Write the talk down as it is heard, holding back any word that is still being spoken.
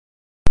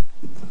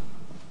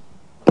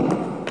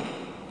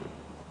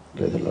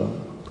Praise the Lord.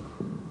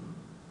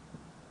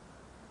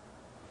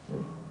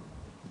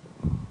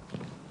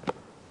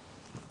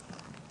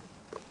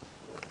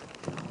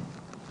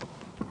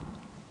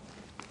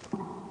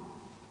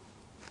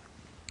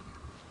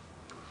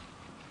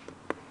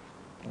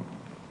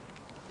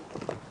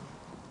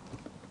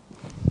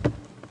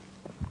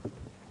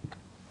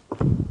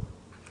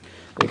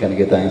 We can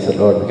give thanks to the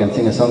Lord. We can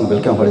sing a song,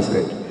 Welcome Holy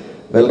Spirit.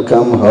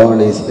 Welcome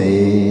Holy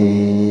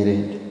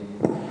Spirit.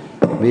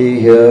 Be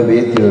here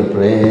with your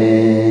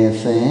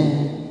presence.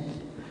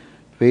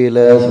 Fill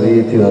us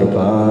with your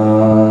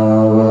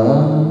power.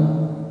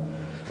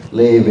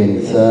 Live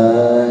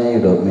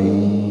inside of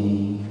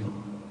me.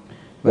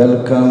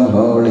 Welcome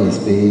Holy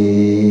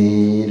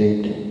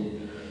Spirit.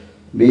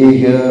 Be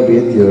here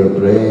with your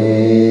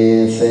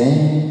presence.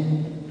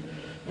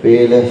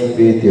 Fill us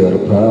with your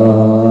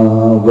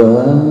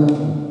power.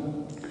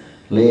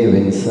 Live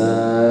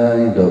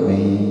inside of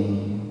me.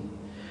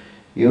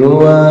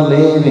 You are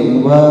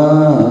living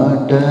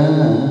water,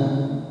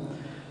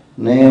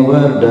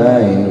 never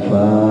dying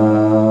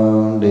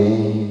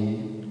fountain,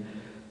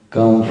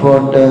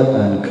 comforter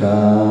and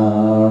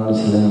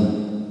counselor,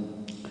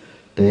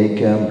 take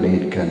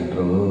complete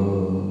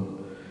control.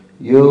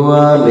 You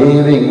are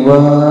living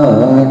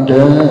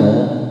water,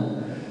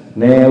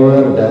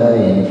 never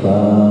dying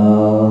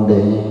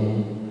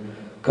fountain,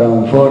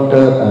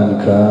 comforter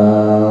and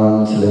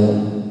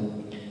counselor,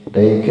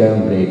 take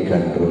complete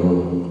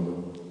control.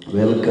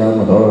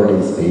 Welcome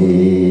Holy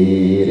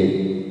Spirit,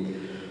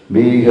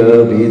 be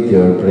here with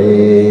your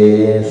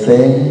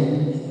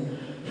presence,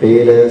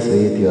 fill us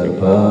with your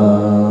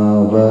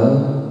power,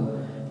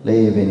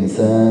 live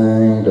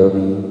inside of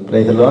me.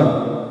 Praise the Lord.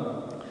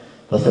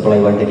 First of all,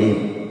 I want to give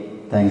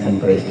thanks and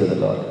praise to the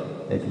Lord.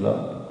 Praise the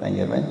Lord. Thank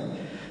you very much.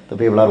 The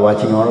people are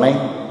watching online,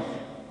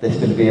 this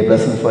will be a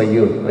blessing for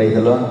you. Praise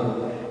the Lord.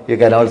 You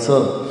can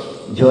also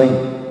join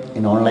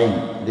in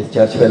online this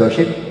church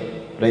fellowship.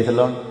 Praise the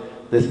Lord.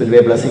 This will be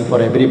a blessing for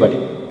everybody.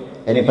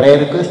 Any prayer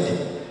request,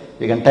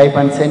 you can type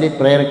and send it,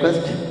 prayer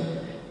request.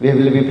 We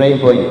will be praying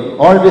for you.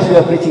 Always we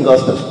are preaching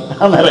gospel.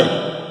 Am I right?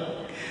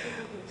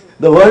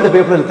 The world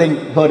people will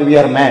think, oh, we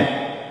are mad.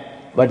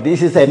 But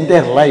this is the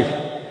entire life.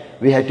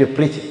 We have to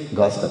preach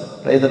gospel.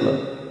 Praise the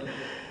Lord.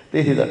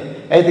 This is it.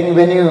 I think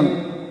when you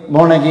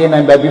born again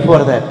and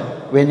before that,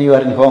 when you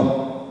are in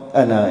home,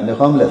 in the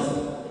homeless,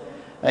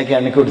 I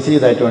could see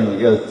that when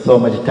you are so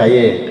much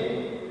tired,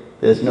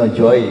 there is no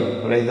joy.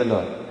 Praise the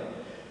Lord.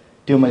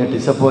 Too much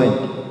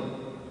disappointment.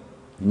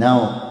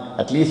 Now,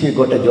 at least you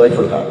got a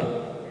joyful heart.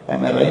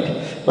 Am I right?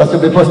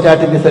 First, before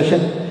starting the session,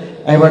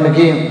 I want to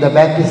give the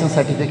baptism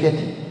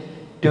certificate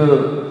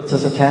to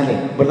Sister Charlie.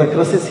 Brother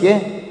Chris is here.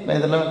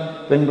 Praise the Lord.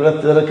 When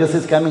Brother Chris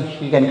is coming,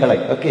 he can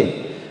collect.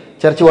 Okay.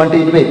 Church want to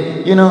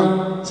invite. You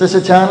know, Sister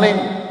Charlie,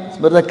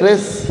 Brother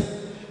Chris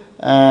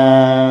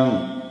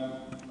got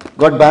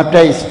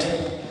baptized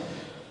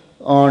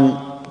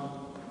on,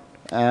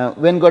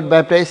 when got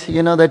baptized?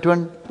 You know that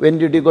one? When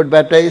did you got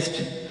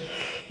baptized?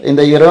 In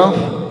the year of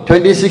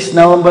 26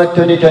 November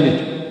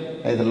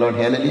 2022. Praise the Lord,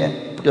 hallelujah.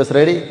 It was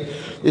ready.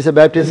 This is a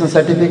baptism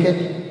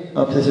certificate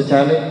of Sister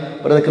Charlie.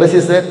 Brother Chris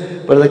is there.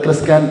 Brother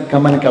Chris can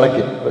come and collect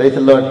it. Praise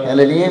the Lord,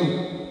 hallelujah.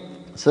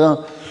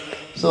 So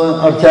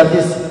our church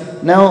is,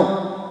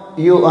 now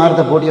you are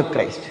the body of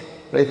Christ.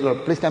 Praise the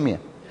Lord. Please come here.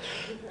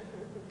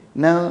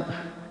 Now,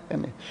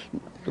 come here.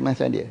 To my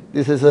side here.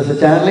 This is Sister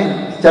Charlie.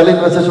 Charlie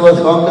was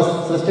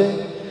homeless sister.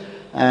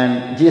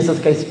 And Jesus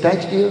Christ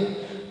touched you.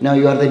 Now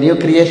you are the new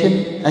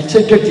creation.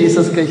 Accepted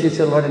Jesus Christ is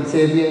your Lord and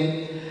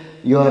Savior.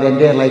 Your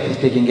entire life is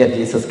taking care of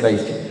Jesus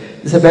Christ.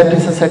 This is a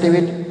baptism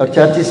certificate. Our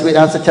church is with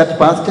as a church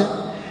pastor.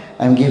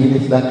 I am giving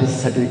this baptism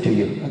certificate to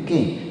you.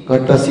 Okay.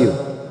 God bless you.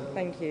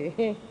 Thank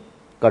you.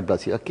 God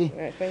bless you. Okay.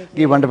 Right, thank you.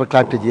 Give a wonderful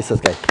clap to Jesus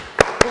Christ.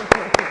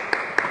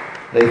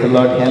 Praise the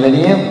Lord.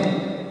 Hallelujah.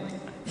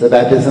 It's a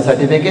baptism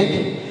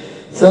certificate.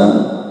 So,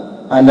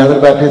 another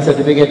baptism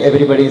certificate,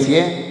 everybody is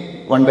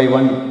here. One by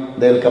one,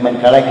 they will come and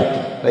collect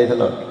it. Praise the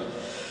Lord.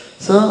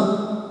 So,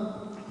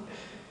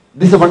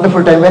 this is a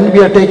wonderful time. When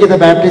we are taking the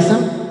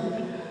baptism,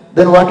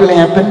 then what will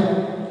happen?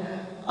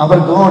 Our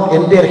God,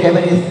 entire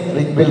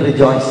heaven will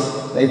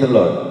rejoice. Praise the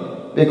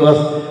Lord.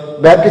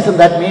 Because baptism,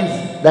 that means,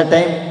 that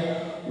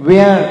time, we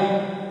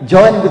are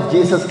joined with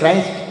Jesus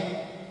Christ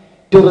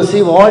to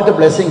receive all the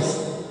blessings,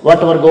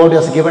 what our God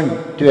has given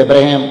to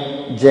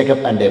Abraham, Jacob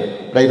and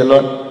David. Praise the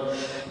Lord.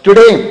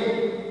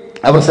 Today,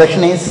 our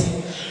section is,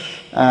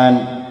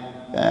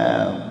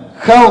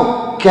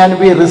 how can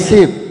we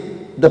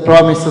receive the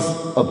promises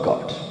of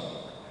God?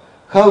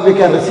 How we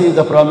can receive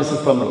the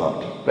promises from the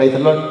Lord? Praise the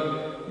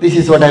Lord. This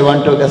is what I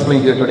want to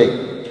explain here today.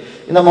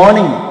 In the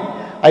morning,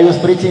 I was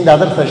preaching the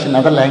other session,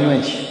 other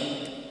language.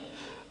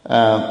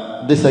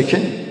 This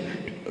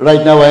section.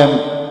 Right now,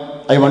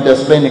 I want to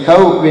explain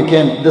how we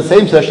can, the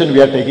same session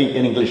we are taking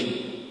in English.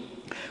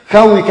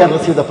 How we can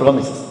receive the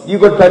promises. You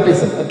got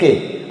baptism.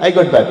 Okay. I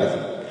got baptism.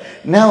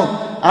 Now,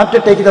 after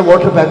taking the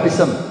water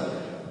baptism,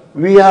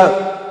 we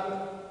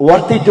are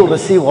worthy to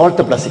receive all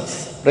the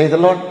blessings. Praise the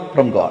Lord,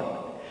 from God.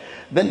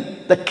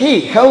 Then the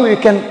key, how we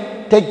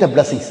can take the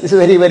blessings. This is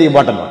a very, very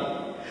important one.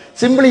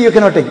 Simply you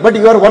cannot take, but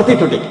you are worthy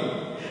to take.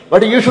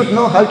 But you should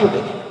know how to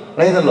take.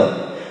 Praise the Lord.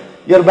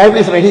 Your Bible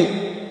is ready.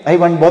 I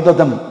want both of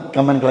them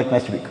come and collect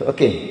next week.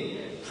 Okay.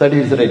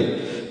 Certificate is ready.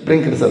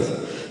 Bring results.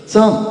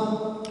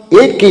 So,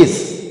 8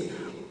 keys.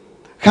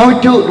 How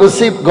to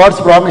receive God's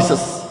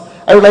promises.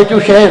 I would like to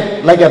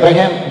share like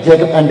Abraham,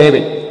 Jacob and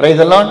David. Praise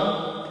the Lord.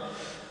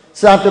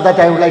 So after that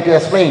I would like to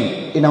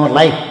explain in our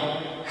life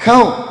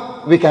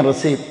how we can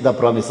receive the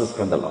promises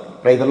from the Lord.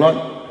 Praise the Lord.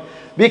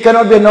 We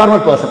cannot be a normal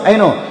person. I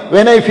know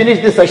when I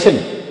finish this session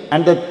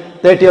and the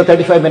 30 or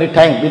 35 minute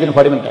time, within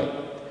 40 minute time,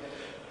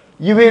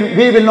 we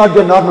will not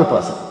be a normal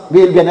person.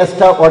 We will be an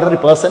extraordinary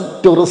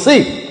person to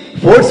receive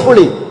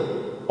forcefully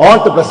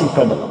all the blessings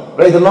from the Lord.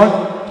 Praise the Lord.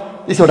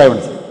 This is what I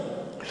want to say.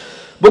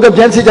 Book of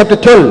Genesis chapter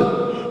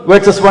 12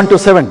 verses 1 to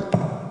 7.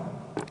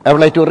 I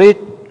would like to read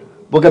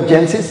Book of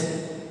Genesis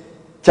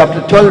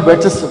chapter 12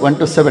 verses 1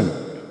 to 7.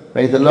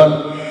 Praise the Lord.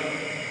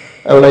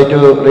 I would like to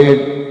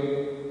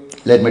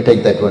read, let me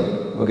take that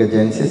one. Book of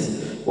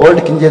Genesis.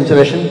 Old King James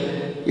Version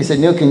is a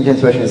New King James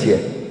Version is here.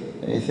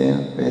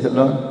 Praise the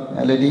Lord.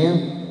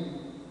 Hallelujah.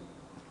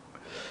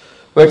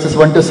 Verses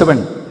 1 to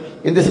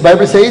 7. In this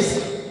Bible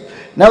says,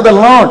 now the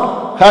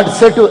Lord had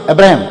said to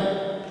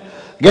Abraham,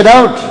 get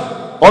out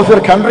of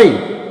your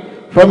country,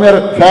 from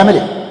your family,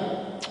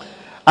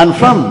 and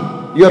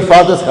from your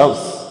father's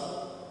house,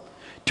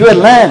 to a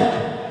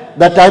land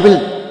that I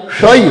will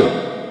show you.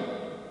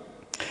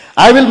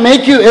 I will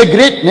make you a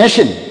great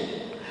nation.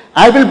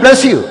 I will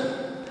bless you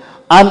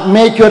and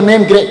make your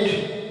name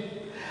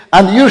great,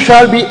 and you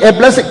shall be a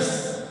blessing.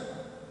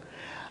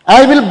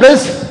 I will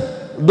bless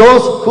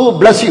those who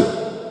bless you,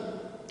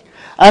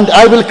 and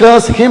I will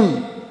curse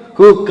him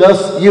who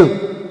curses you.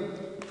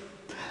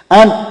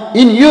 And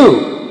in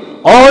you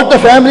all the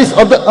families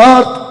of the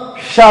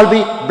earth shall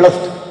be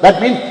blessed.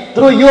 That means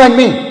through you and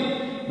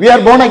me, we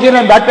are born again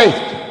and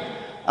baptized.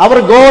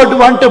 Our God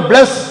wants to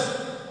bless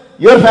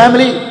your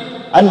family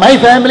and my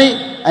family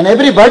and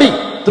everybody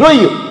through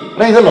you.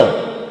 Praise the Lord.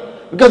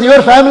 Because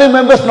your family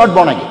members not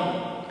born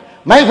again.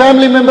 My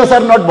family members are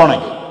not born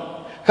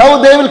again.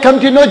 How they will come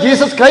to know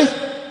Jesus Christ?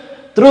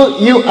 Through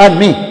you and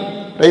me.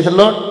 Praise the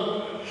Lord.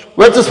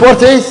 Verses 4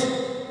 says,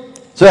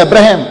 so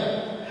Abraham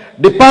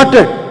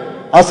departed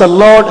as the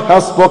Lord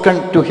has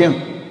spoken to him,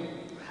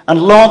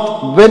 and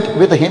Lot went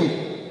with him.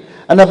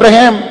 And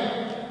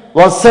Abraham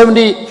was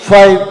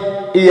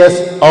 75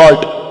 years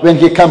old when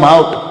he came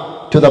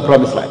out to the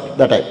promised land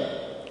that time.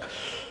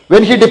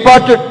 When he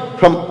departed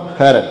from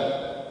Haran.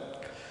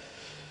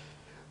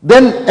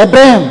 Then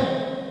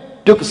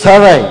Abraham took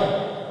Sarai,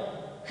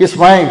 his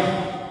wife,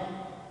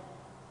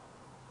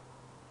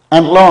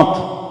 and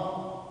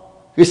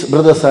Lot, his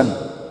brother's son,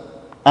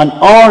 and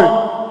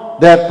all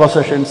their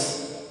possessions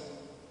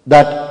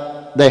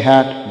that they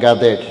had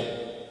gathered,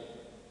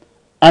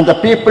 and the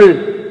people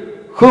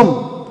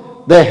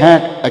whom they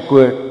had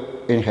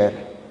acquired in her.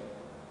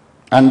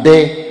 And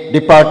they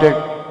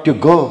departed to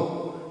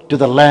go to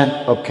the land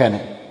of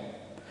Canaan.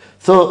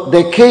 So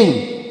they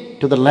came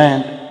to the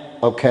land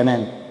of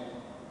Canaan.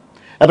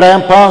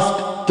 Abraham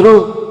passed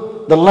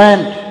through the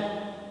land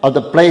of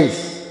the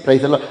place.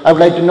 Praise the Lord. I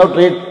would like to not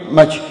read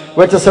much.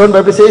 Verse 7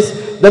 Bible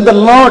says, then the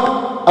Lord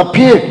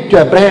appeared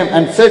to Abraham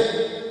and said,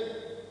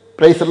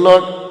 praise the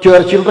Lord, to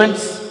your children,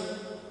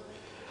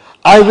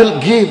 I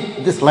will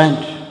give this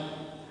land.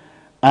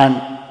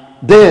 And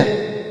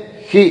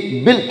there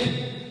he built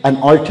an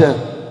altar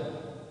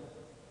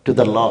to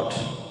the Lord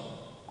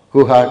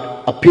who had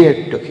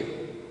appeared to him.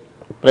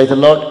 Praise the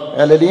Lord.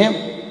 Hallelujah.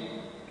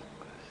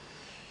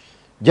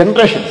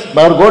 Generations.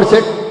 Our God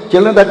said,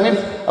 children, that means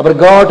our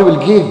God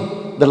will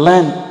give the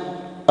land.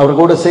 Our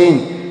God is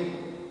saying,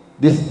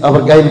 this, our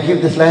God will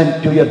give this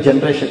land to your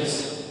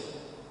generations.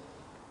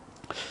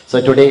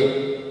 So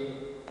today,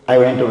 I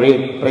want to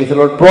read, praise the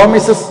Lord,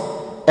 promises,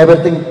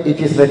 everything it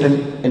is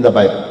written in the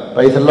Bible.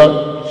 Praise the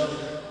Lord.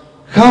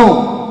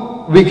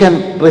 How we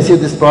can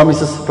receive these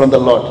promises from the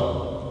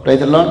Lord. Praise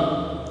the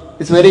Lord.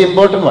 It's a very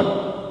important one.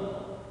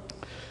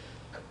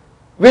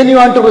 When you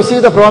want to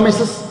receive the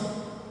promises,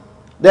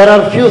 there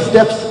are few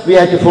steps we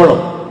have to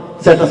follow.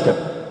 Certain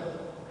steps.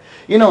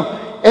 You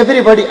know,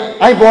 everybody,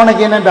 I born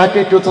again and back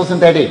in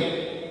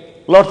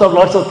 2013. Lots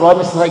of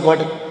promises I got.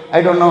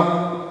 I don't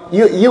know.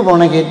 You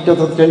born again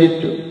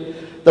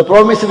 2022. The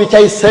promise which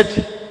I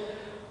said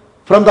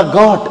from the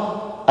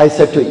God, I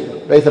said to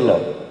you. Praise the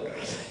Lord.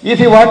 If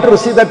you want to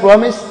receive that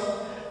promise,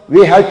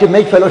 we have to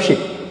make fellowship.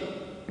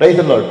 Praise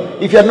the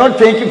Lord. If you are not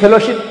making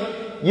fellowship,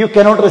 you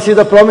cannot receive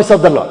the promise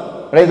of the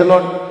Lord. Praise the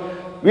Lord.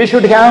 We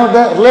should have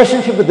the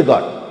relationship with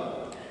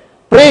God.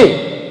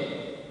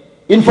 Pray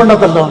in front of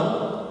the Lord.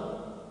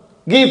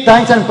 Give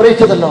thanks and praise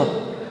to the Lord.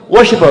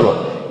 Worship our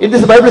Lord. In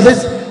this Bible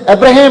says,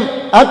 Abraham,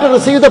 after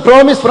receiving the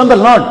promise from the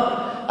Lord,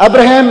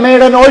 Abraham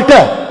made an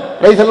altar.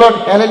 Praise the Lord.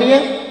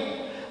 Hallelujah.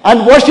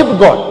 And worshiped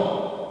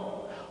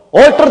God.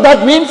 Altar,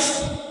 that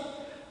means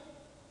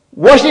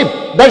worship.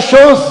 That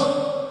shows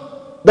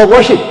the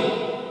worship.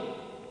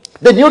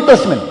 The New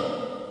Testament.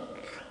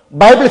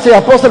 Bible says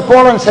Apostle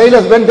Paul and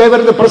Silas when they were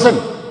in the prison.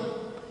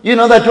 You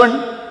know that one?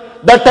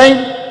 that time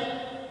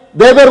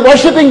they were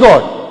worshipping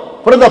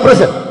God from the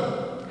prison.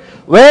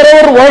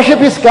 Wherever worship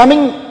is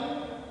coming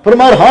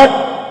from our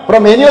heart,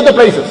 from any of the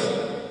places,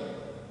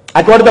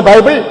 according to the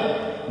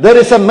Bible, there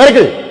is a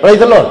miracle. Praise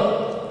the Lord.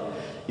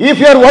 If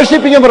you are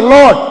worshipping our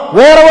Lord,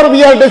 wherever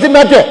we are, doesn't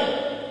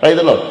matter. Praise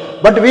the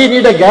Lord. But we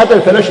need a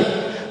gathered fellowship.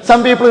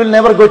 Some people will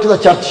never go to the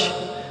church.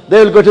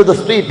 They will go to the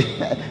street.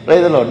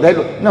 Praise the Lord.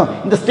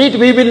 No, in the street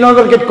we will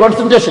never get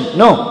concentration.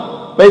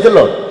 No. Praise the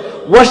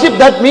Lord. Worship,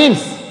 that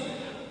means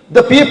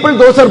the people,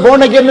 those who are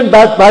born again and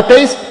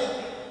baptized,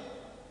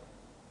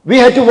 we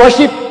have to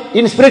worship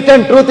in spirit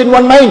and truth in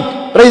one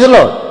mind. Praise the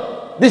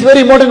Lord. This is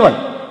very important one.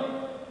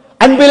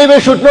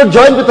 Unbelievers should not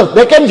join with us.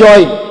 They can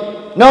join.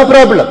 No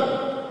problem.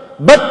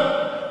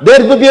 But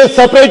there will be a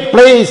separate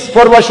place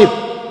for worship.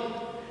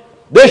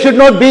 There should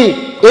not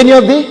be any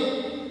of the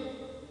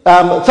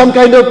some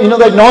kind of,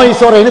 that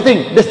noise or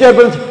anything,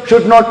 disturbance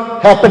should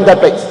not happen that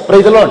place.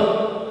 Praise the Lord.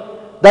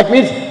 That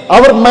means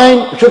our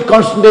mind should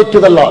concentrate to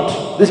the Lord.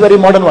 This is very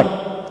modern one,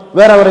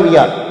 wherever we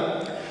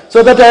are.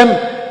 So that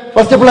time,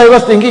 first of all I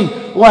was thinking,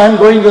 I am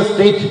going to the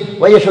street,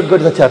 why I should go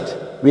to the church?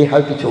 We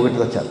have to go to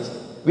the church.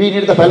 We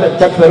need the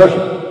church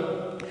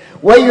fellowship.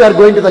 Why you are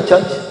going to the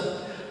church?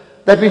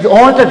 That means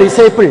all the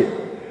disciples,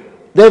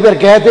 they were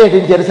gathered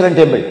in Jerusalem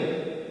temple.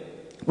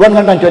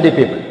 120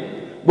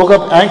 people. Book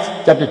of Acts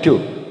chapter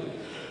 2.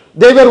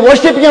 They were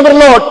worshipping our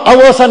Lord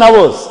hours and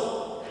hours.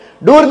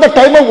 During the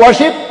time of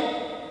worship,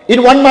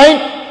 in one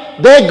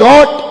mind, they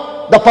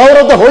got the power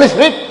of the Holy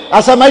Spirit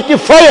as a mighty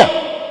fire.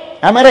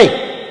 Am I right?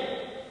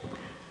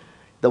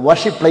 The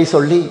worship place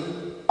only,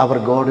 our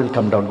God will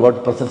come down.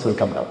 God's presence will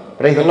come down.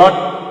 Praise the Lord.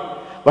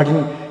 But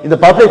in the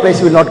public place,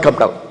 it will not come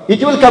down.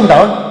 It will come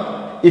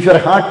down if your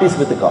heart is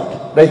with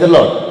God. Praise the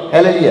Lord.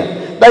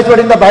 Hallelujah. That's what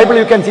in the Bible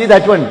you can see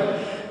that one.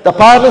 The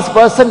powerless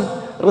person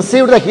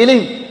received the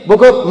healing.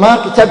 Book of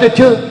Mark chapter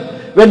 2.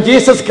 When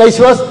Jesus Christ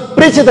was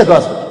preaching the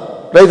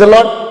gospel. Praise the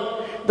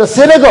Lord. The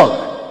synagogue,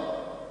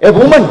 a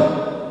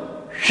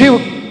woman,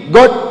 she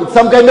got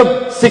some kind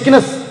of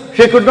sickness.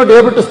 She could not be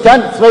able to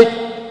stand straight.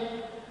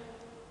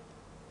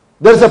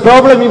 There is a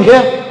problem in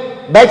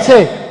here.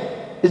 Backside,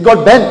 it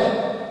got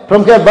bent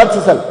from her birth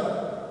itself.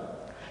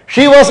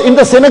 She was in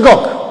the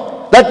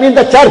synagogue. That means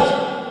the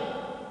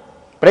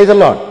church. Praise the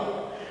Lord.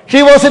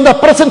 She was in the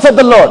presence of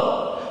the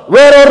Lord.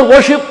 Wherever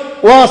worship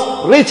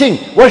was reaching,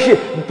 worship,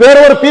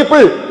 wherever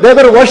people, they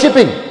were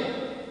worshipping,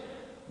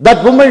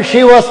 that woman,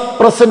 she was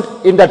present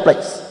in that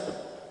place.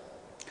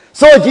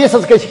 So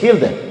Jesus Christ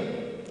healed them.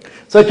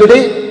 So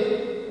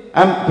today,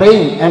 I'm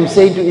praying, I'm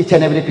saying to each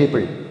and every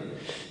people,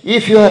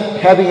 if you are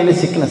having any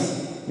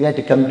sickness, we have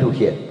to come to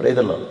here. Praise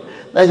the Lord.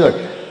 That's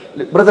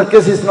what. Brother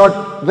Chris is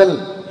not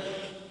well.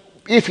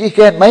 If he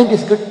can, mind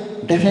is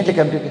good, definitely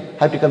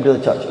have to come to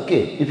the church.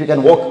 Okay, if you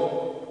can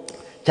walk.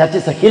 Church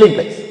is a healing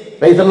place.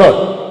 Praise the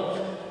Lord.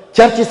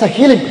 Church is a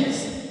healing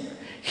place.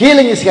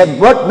 Healing is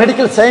what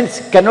medical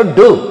science cannot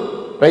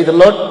do. Praise the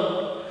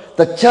Lord.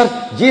 The church,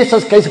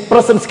 Jesus Christ's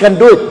presence can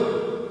do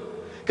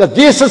it. Because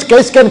Jesus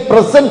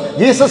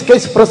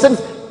Christ's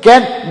presence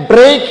can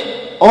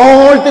break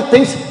all the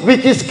things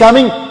which is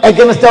coming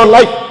against our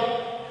life.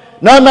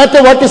 No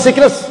matter what is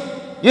sickness.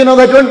 You know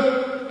that one?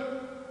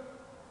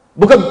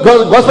 Book of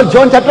Gospel,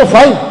 John chapter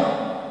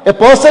 5. A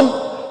person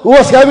who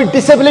was having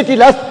disability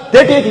last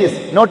 38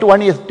 years. Not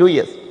 1 year, 2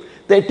 years.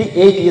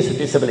 38 years of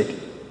disability.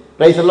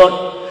 Praise the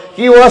Lord.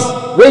 He was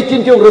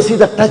waiting to receive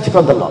the touch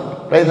from the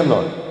Lord. Praise the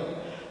Lord.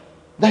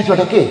 That's what,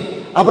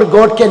 okay. Our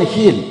God can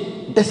heal.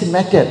 It doesn't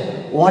matter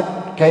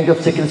what kind of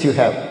sickness you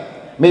have.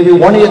 Maybe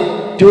 1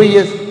 year, 2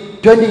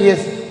 years, 20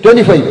 years,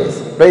 25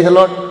 years. Praise the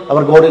Lord.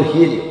 Our God will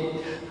heal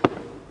you.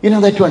 You know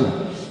that one.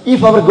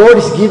 If our God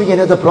is giving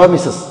any other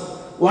promises,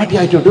 what do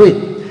you have to do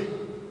it?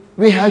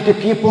 We have to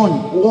keep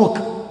on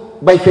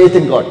walk by faith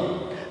in God.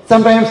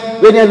 Sometimes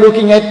when you are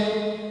looking at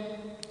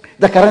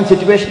the current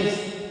situations,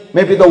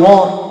 maybe the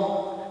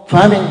war,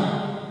 famine,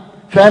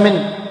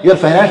 your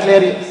financial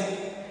areas,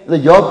 the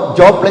job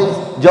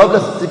place,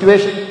 jobless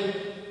situation,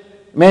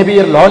 maybe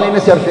your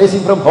loneliness you are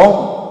facing from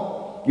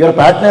home, your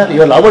partner,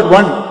 your loved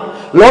one,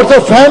 lots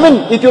of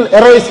famine, it will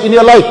arise in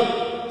your life.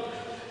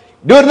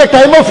 During the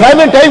time of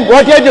famine time,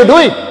 what are you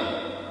doing?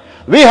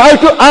 We have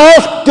to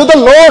ask to the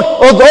Lord,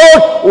 oh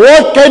God,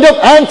 what kind of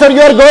answer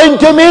you are going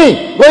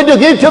to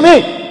give to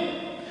me.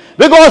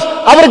 Because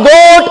our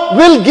God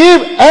will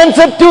give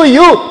answer to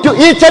you, to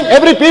each and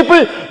every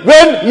people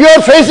when you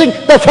are facing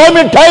the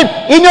famine time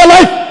in your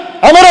life.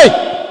 Am I right?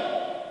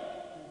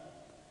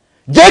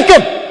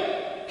 Jacob,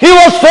 he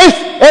was faced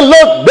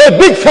a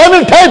big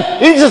famine time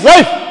in his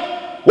life.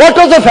 What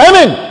was the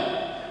famine?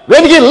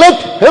 When he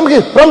left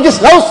from his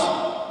house,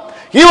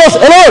 he was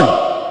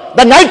alone.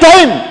 The night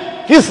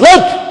time, he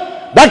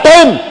slept. That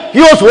time, he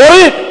was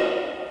worried.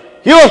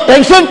 He was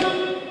tensioned.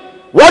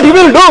 What he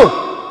will do?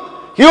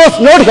 He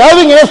was not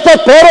having an extra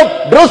pair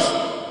of dress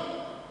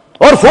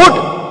or food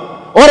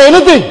or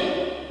anything.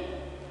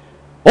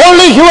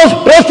 Only he was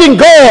trusting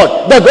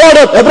God, the God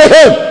of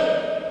Abraham.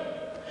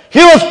 He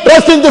was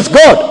trusting this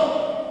God.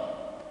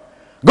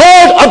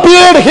 God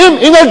appeared him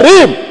in a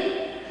dream.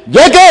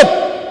 Jacob,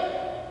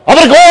 our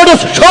God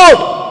has showed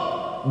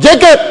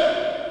Jacob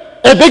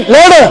a big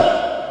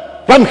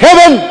ladder from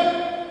heaven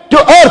to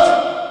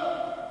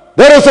earth.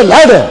 There is a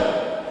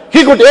ladder.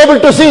 He could able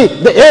to see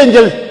the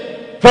angels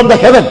from the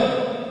heaven.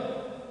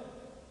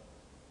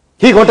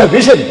 He got a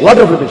vision,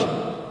 wonderful vision.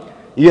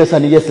 Years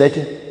and years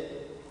later,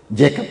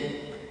 Jacob,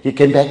 he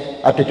came back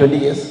after 20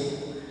 years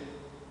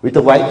with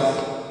the wives,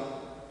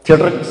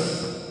 children,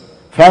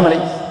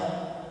 families,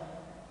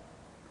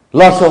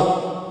 lots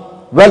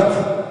of wealth,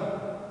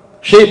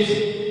 sheep,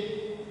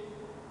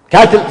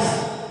 cattle,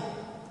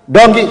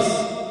 donkeys,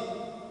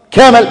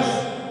 camels,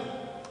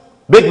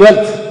 big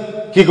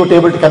wealth. He got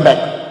able to come back.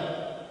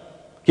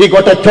 He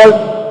got a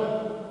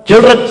 12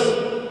 children.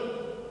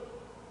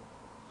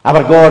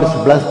 Our God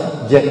has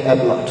blessed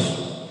Jacob a lot.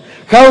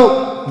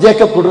 How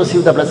Jacob could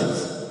receive the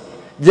blessings?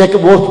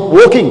 Jacob was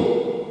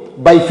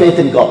walking by faith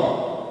in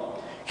God.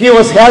 He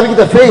was having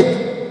the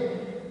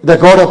faith, the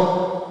God of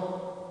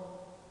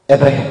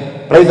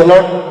Abraham. Praise the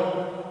Lord.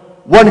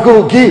 One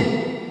who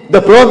gave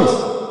the promise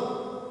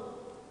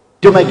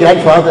to my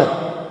grandfather.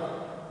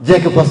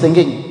 Jacob was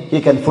thinking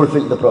he can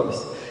fulfill the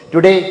promise.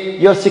 Today,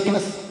 your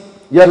sickness,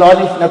 your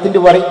illness, nothing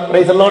to worry.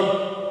 Praise the Lord.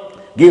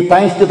 Give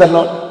thanks to the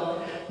Lord.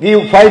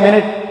 Give 5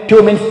 minutes,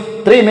 2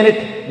 minutes, 3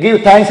 minutes.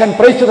 Give thanks and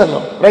praise to the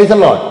Lord. Praise the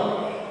Lord.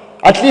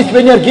 At least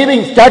when you are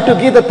giving, start to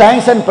give the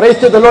thanks and praise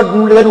to the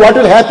Lord. Then what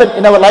will happen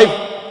in our life?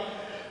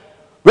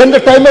 When the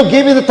time of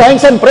giving the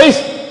thanks and praise,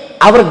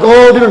 our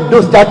God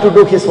will start to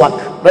do His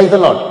work. Praise the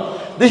Lord.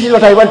 This is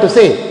what I want to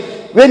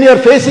say. When you are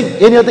facing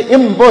any of the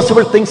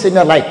impossible things in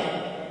your life,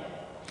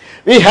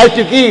 we have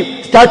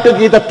to start to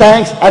give the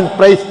thanks and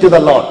praise to the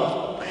Lord.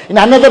 In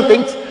another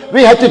things,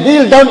 we have to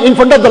kneel down in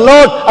front of the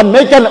Lord and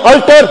make an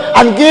altar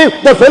and give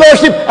the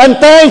fellowship and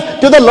thanks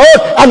to the Lord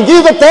and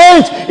give the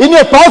thanks in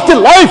your past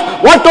life.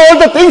 What all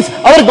the things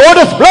our God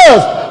has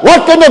blessed.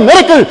 What kind of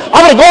miracle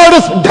our God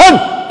has done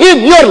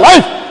in your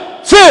life.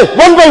 Say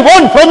one by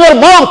one from your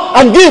mouth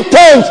and give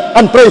thanks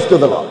and praise to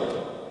the Lord.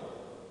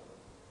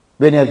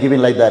 When you are giving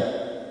like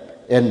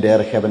that, and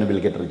there heaven will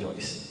get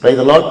rejoiced. Praise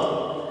the Lord.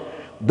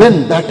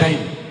 Then that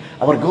time,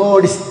 our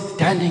God is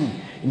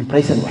standing in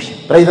praise and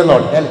worship. Praise the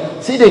Lord.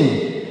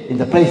 Sitting in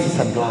the praises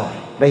and glory.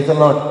 Praise the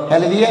Lord.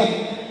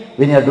 Hallelujah.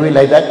 When you are doing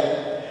like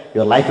that,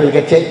 your life will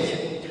get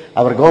changed.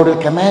 Our God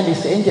will command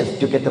His angels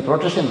to get the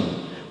protection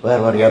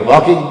wherever you are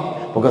walking.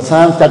 Book of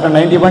Psalms chapter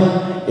 91,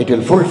 it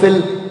will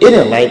fulfill in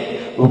your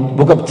life.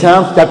 Book of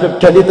Psalms chapter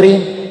 23,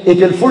 it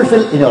will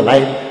fulfill in your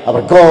life.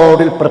 Our God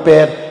will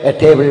prepare a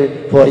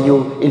table for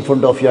you in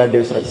front of your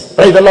adversaries.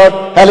 Praise the Lord.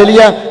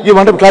 Hallelujah. You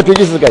want to clap to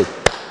Jesus, guys.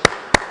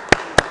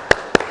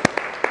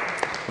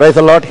 Praise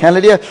the Lord.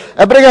 Hallelujah.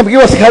 Abraham, he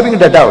was having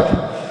the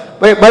doubt.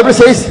 Bible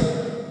says,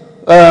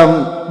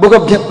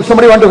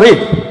 somebody want to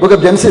read? Book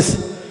of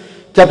Genesis,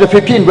 chapter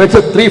 15,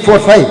 verses 3, 4,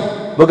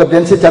 5. Book of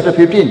Genesis, chapter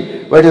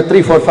 15, verses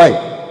 3, 4,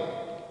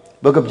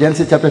 5. Book of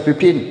Genesis, chapter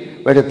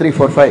 15, verses 3,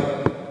 4, 5.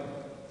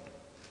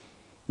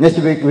 Next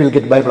week we will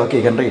get Bible. Okay,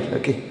 you can read.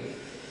 Okay.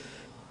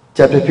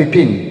 Chapter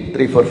 15,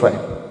 3, 4, 5.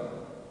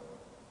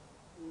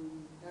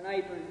 And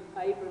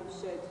Abram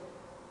said,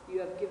 "You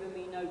have given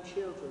me no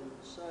children,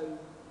 so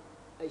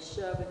a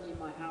servant in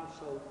my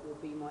household will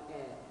be my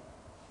heir."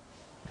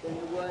 Then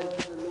the word of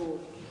the Lord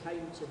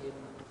came to him,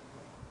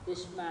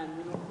 "This man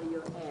will not be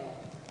your heir,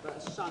 but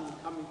a son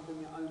coming from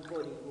your own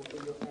body will be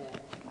your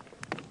heir."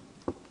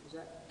 Is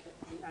that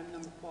and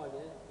number 5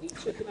 there? He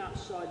took him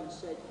outside and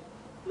said,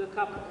 "Look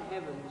up at the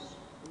heavens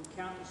and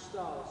count the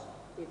stars,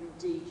 if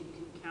indeed you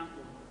can count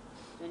them."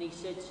 Then he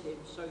said to him,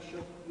 "So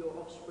shall your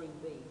offspring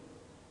be."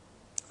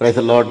 Praise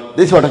the Lord.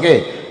 This is what,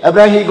 okay.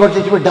 Abraham, he got a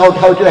little bit doubt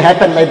how it will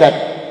happen like that.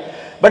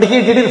 But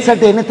he didn't say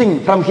anything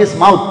from his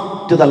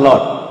mouth to the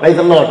Lord. Praise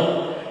the Lord.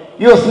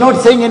 He was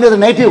not saying any of the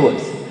native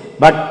words,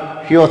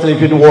 but he was a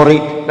little bit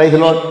worried. Praise the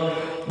Lord.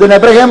 Then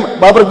Abraham,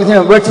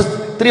 verses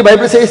 3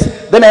 Bible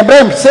says, then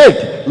Abraham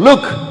said,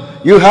 "Look,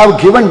 you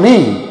have given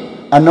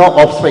me and no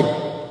offspring.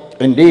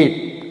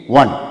 Indeed,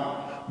 one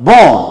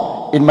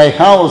born in my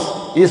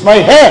house is my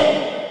heir."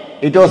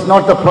 It was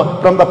not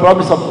from the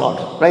promise of the Lord.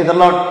 Praise the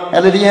Lord.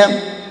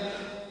 Hallelujah.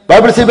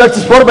 Bible says,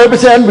 verses 4, Bible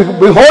says, "And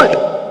behold,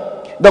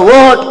 the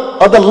word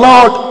of the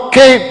Lord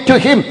came to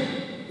him."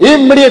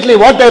 Immediately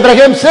what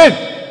Abraham said.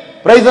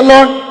 Praise the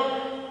Lord.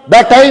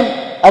 That time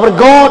our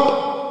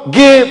God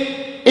gave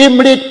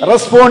immediate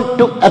response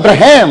to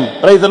Abraham.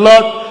 Praise the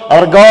Lord.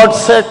 Our God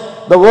said,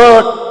 the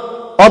word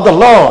of the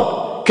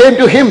Lord came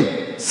to him,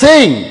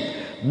 saying,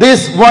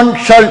 "This one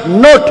shall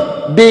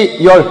not be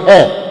your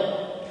heir,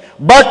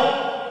 but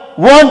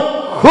one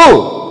who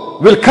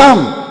will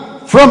come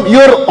from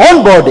your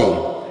own body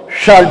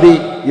shall be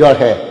your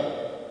heir."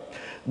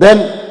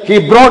 Then he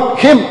brought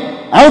him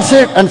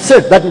outside and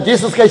said, that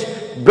Jesus Christ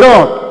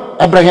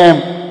brought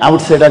Abraham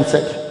outside and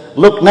said,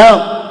 "Look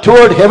now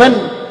toward heaven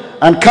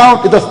and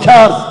count the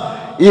stars,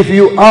 if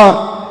you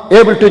are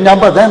able to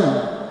number them."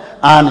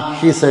 And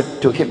he said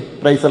to him,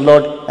 praise the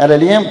Lord,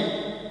 hallelujah,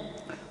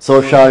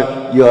 "So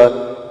shall your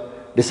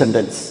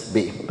descendants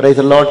be." Praise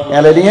the Lord,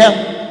 hallelujah.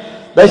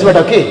 That's what,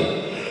 okay.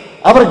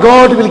 our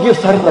God will give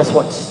certain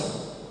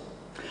response.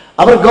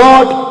 Our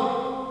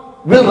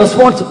God will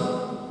respond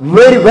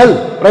very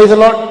well. Praise the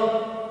Lord.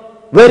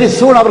 Very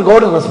soon our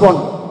God will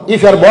respond.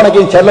 If you are born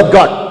again child of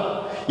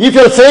God, if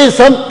you are saying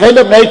some kind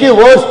of negative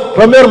words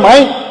from your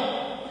mind,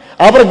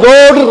 our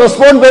God will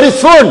respond very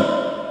soon.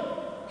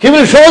 He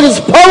will show His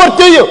power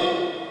to you.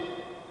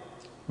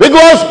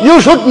 Because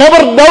you should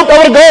never doubt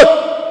our God.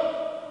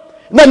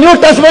 In the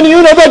New Testament,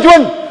 you know that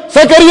one.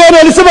 Zechariah and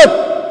Elizabeth,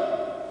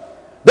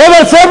 they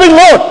were serving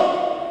Lord.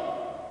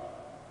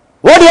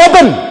 What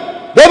happened?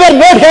 They were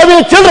not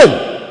having children.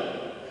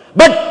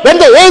 But when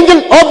the angel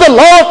of the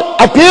Lord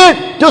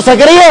appeared to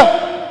Zechariah,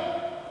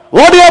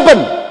 what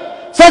happened?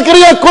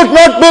 Zechariah could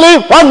not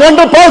believe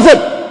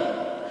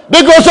 100%.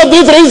 Because of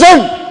this reason,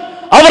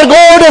 our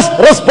God has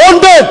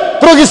responded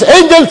through His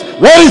angels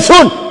very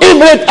soon.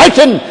 Immediate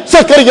action.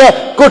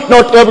 Zechariah could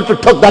not be able to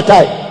talk that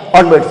time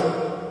onwards.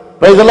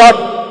 Praise the Lord.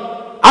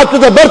 After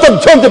the birth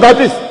of John the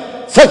Baptist,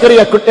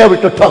 Zechariah could be able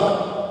to talk.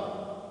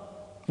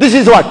 This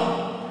is what?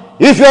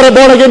 If you are a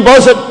born again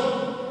person,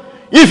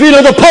 if you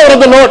know the power of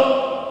the Lord,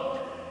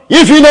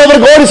 if you know our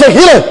God is a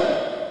healer,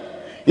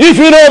 if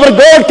you know our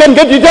God can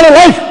get eternal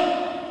life,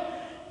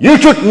 you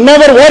should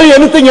never worry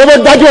anything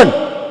about that one.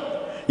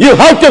 You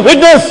have to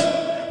witness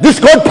this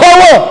God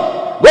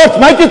power, God's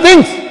mighty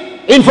things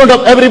in front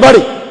of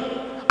everybody.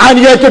 And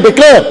you have to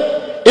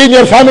declare in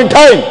your famine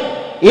time,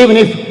 even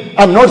if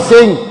I'm not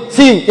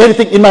seeing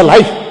anything in my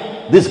life,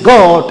 this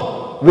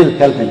God will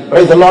help me.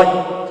 Praise the Lord.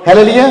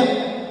 Hallelujah.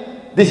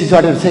 This is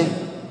what I'm saying.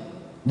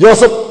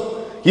 Joseph,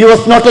 he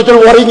was not at all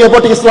worrying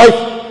about his life.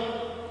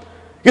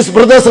 His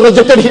brothers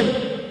rejected him.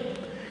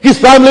 His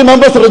family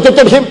members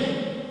rejected him.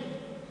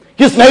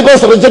 His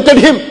neighbors rejected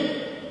him.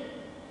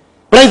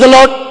 Praise the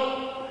Lord.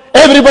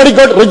 Everybody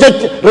got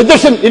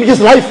rejection in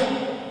his life.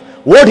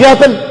 What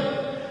happened?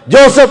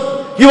 Joseph,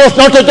 he was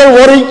not at all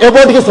worrying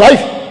about his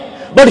life,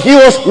 but he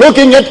was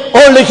looking at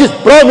only his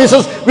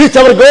promises which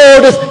our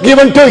God has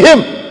given to him.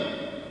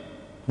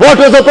 What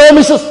was the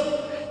promises?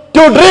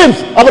 2 dreams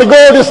our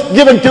God has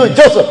given to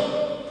Joseph.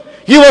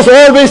 He was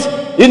always,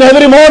 in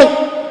every morning,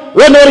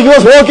 whenever he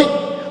was walking,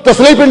 the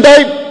sleeping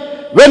time,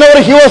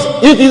 whenever he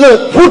was eating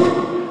the food,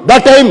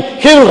 that time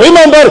he will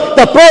remember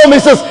the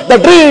promises, the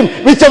dream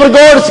which our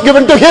God has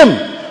given to him.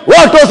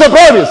 What was the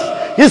promise?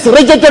 His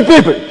rejected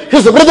people,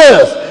 his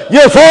brothers,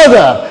 your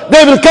father,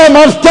 they will come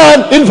and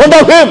stand in front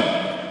of him.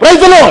 Praise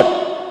the Lord.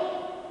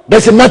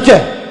 Doesn't matter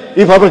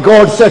if our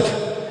God said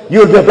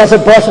you will be a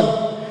blessed person.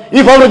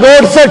 If our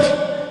God said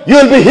you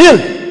will be healed.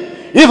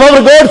 If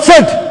our God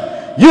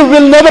said you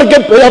will never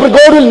our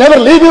God will never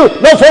leave you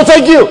nor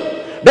forsake you.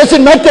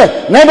 Doesn't matter.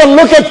 Never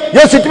look at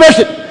your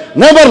situation.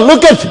 Never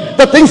look at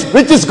the things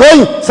which is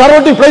going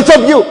surrounding place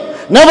of you.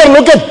 Never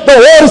look at the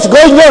war is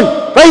going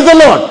on. Praise the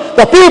Lord.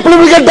 The people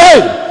will get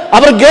died.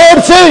 Our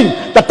God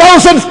saying, the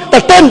thousands, the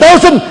 10,000,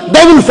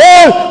 they will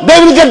fall, they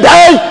will get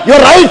died, your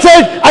right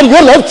side and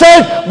your left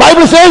side.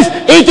 Bible says,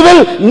 it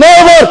will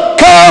never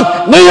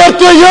come near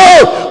to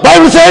you.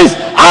 Bible says,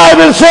 I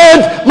will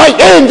send my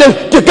angel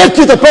to get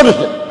you the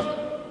protection.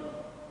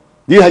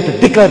 You have to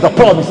declare the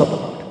promise of the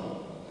Lord.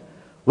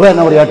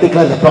 Whenever you are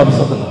declaring the promise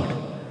of the Lord,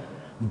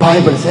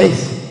 Bible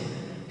says,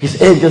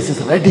 His angels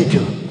is ready to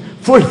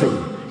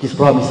fulfill His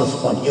promises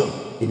on you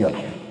in your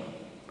life.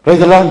 Praise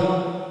the Lord.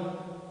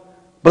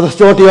 Brother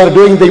Stuart, you are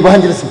doing the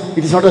evangelism.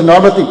 It is not a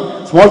normal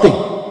thing, small thing.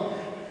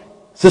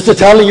 Sister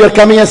Charlie, you are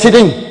coming and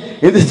sitting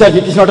in this church.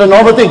 It is not a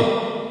normal thing.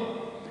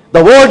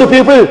 The world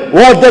people,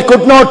 what they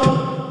could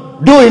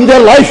not do in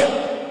their life,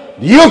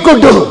 you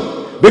could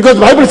do. Because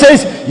the Bible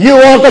says, you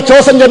are the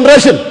chosen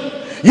generation.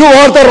 You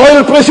are the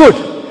royal priesthood.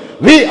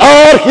 We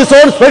are His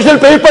own special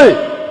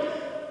people.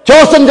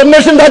 Chosen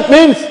generation, that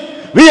means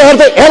we are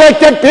the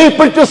elected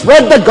people to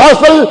spread the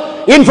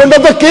gospel in front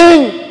of the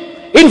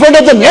king, in front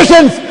of the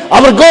nations.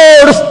 Our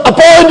God has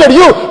appointed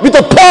you with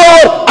the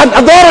power and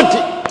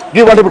authority.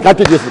 Give a little clap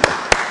to Jesus.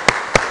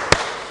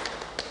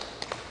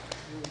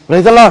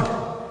 Praise the Lord.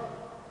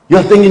 You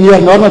are thinking you are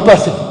a normal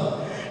person.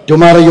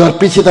 Tomorrow you are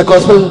preaching the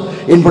gospel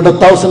in front of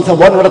thousands of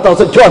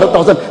 100,000,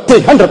 200,000,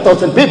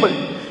 300,000 people.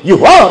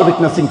 You are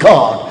witnessing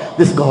God.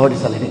 This God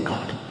is a living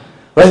God.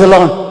 Praise the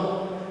Lord.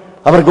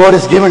 Our God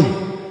is given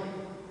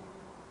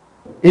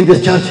in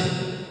this church.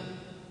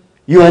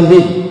 You and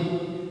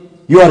me.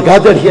 You are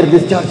gathered here in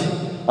this church.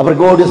 Our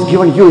God has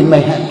given you in my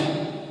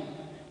hand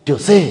to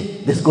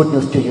say this good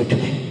news to you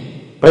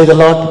today. Praise the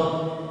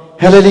Lord.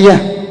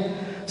 Hallelujah.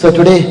 So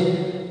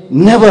today,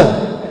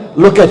 never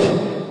look at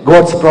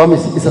God's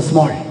promise is a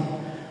small.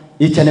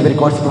 Each and every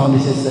God's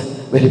promise is a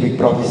very big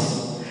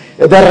promise.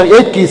 There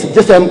are 8 keys.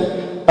 Just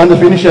I'm the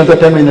finish of the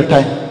 10-minute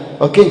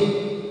time. Okay.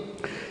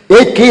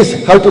 8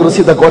 keys how to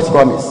receive the God's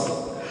promise.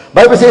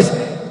 Bible says,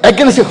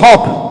 against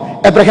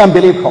hope, Abraham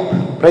believed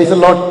hope. Praise the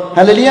Lord.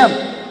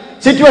 Hallelujah.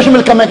 Situation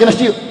will come against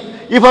you.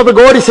 If our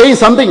God is saying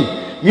something,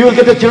 you will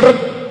get the children.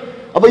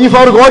 If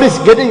our God is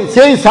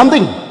saying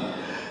something,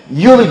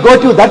 you will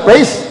go to that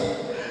place.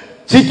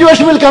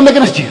 Situation will come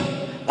against you.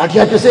 But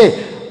you have to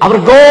say, our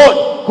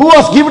God who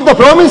has given the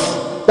promise,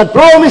 that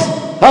promise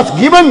has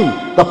given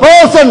the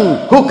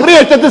person who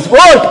created this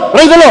world.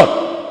 Praise the Lord.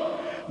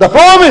 The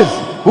promise.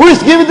 Who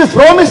is giving this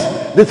promise?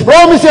 This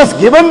promise is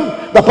given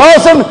the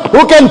person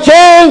who can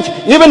change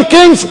even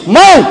king's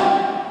mind,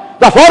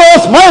 the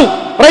pharaoh's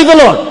mind. Praise the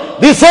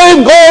Lord. The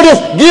same God has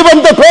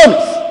given the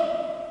promise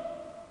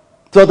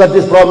so that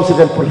this promise is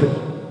fulfilled.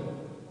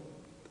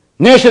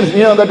 Nations,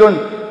 you know that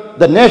one,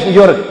 the nation,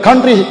 your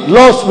country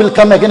laws will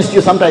come against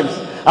you sometimes.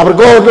 Our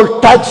God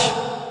will touch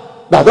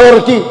the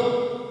authority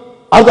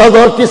or the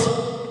authorities'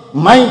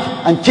 mind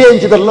and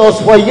change the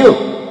laws for you.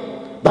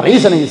 The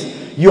reason is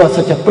you are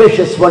such a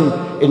precious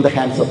one in the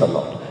hands of the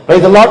Lord.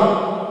 Praise the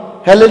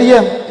Lord.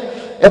 Hallelujah.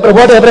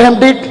 What Abraham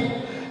did,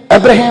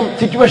 Abraham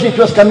situation, it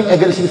was coming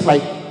against his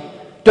life.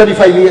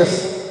 25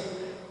 years.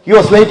 He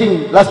was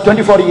waiting last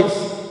 24 years.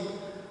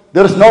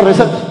 There was no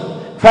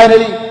result.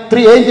 Finally,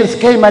 3 angels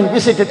came and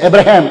visited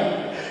Abraham.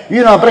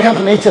 You know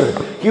Abraham's nature.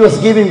 He was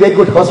giving very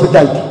good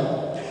hospitality.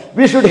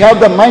 We should have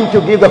the mind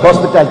to give the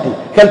hospitality,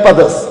 help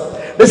others.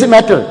 Doesn't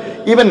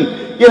matter. Even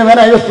when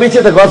I was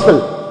preaching the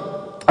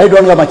gospel, I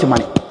don't have much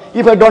money.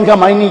 If I don't have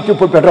money to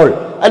put petrol,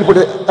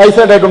 I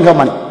said I don't have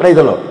money. Praise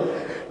the Lord.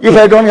 If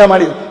I don't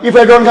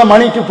have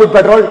money to put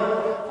petrol,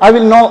 I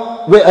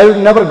will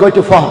never go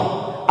too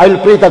far. I will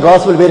preach the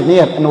gospel very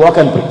near and walk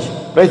and preach.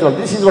 Praise the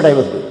Lord. This is what I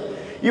was doing.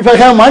 If I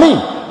have money,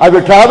 I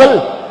will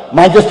travel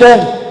Manchester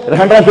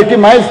 150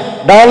 miles,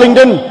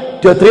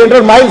 Darlington to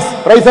 300 miles.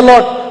 Praise the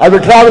Lord. I will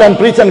travel and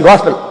preach the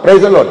gospel.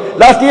 Praise the Lord.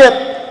 Last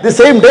year, the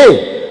same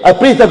day, I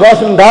preached the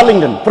gospel in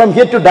Darlington. From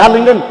here to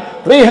Darlington,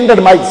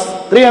 300 miles,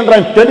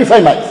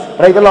 325 miles.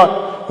 Praise the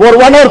Lord. For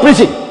 1 hour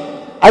preaching,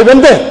 I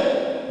went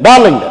there,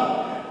 Darlington.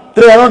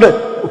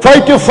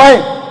 5 to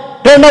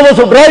 5, 10 hours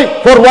of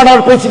drive for 1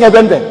 hour preaching. I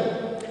went there.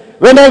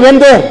 When I went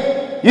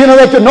there, you know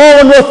that no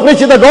one was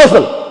preaching the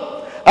gospel.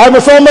 I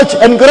was so much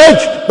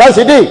encouraged. That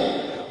city,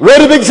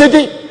 very big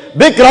city,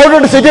 big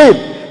crowded city.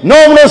 No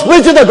one was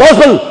preaching the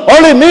gospel.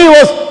 Only me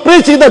was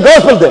preaching the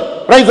gospel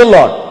there. Praise the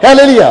Lord.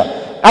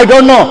 Hallelujah. I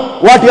don't know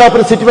what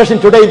your situation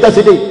today in the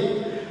city.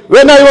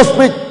 When I was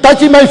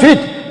touching my feet,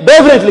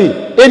 definitely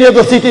any of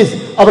the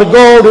cities, our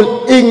God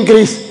will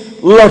increase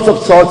lots of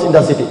souls in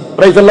the city.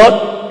 Praise the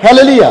Lord.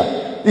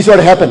 Hallelujah. This is what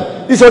happened.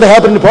 This is what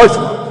happened in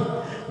Portsmouth.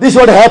 This is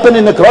what happened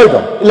in the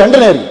Croydon, in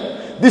London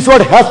area. This is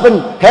what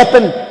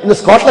happened in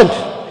Scotland,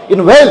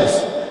 in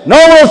Wales. No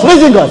one was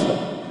preaching gospel.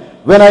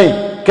 When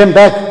I came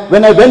back,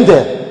 when I went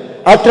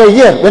there, after a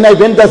year, when I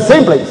went the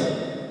same place,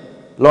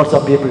 lots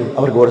of people,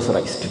 our God is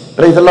raised.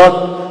 Praise the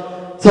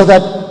Lord. So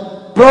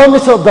that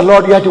promise of the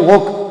Lord, you have to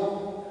walk.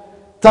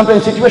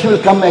 Sometimes situation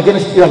will come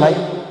against your life.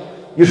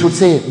 You should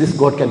say, this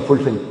God can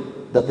fulfill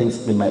the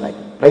things in my life.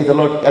 Praise the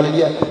Lord.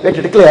 Hallelujah. We have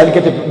to declare, I'll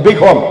get a big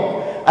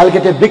home. I'll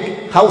get a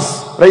big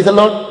house. Praise the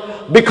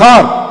Lord. Big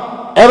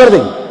car.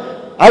 Everything.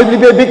 I will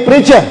be a big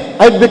preacher.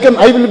 I will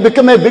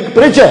become a big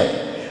preacher.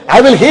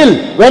 I will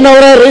heal. Whenever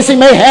I raising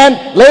my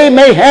hand, lay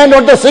my hand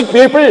on the sick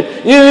people,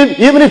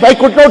 even if I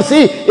could not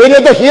see any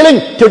of the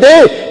healing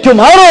today,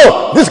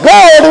 tomorrow, this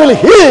God will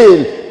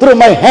heal through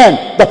my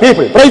hand the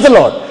people. Praise the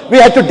Lord. We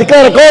have to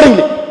declare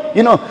accordingly.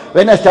 You know,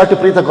 when I started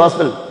to preach the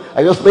gospel,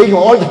 I was praying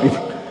all the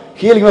people.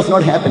 Healing was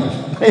not happening.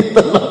 Praise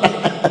the Lord.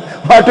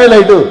 What will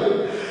I do?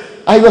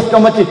 I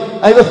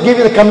was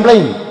giving a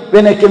complaint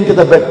when I came to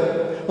the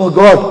bed. Oh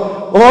God,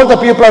 all the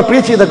people are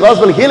preaching the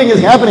gospel, healing is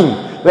happening.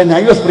 When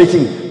I was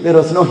preaching, there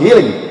was no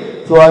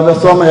healing. So I was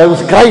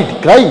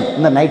crying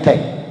in the night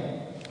time.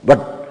 But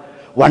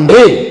one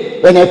day,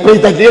 when I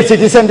preached the great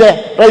citizen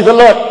there, praise the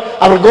Lord,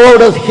 our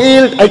God was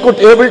healed. I could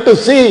able to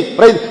see,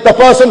 praise, the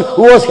person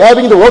who was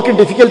having the walking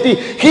difficulty.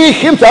 He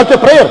himself, after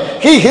prayer,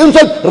 he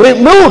himself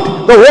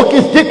removed the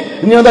walking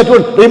stick. You know that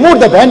one,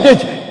 removed the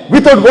bandage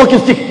without walking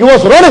stick. He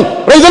was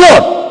running. Praise the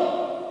Lord.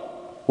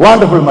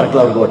 Wonderful miracle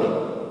of God.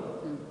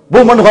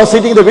 Woman was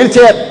sitting in the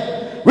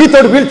wheelchair.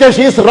 Without wheelchair,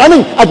 she is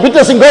running and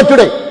witnessing God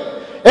today.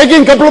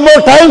 Again, couple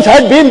more times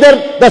I had been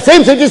there, the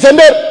same city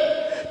center.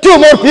 2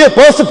 more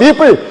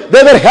people,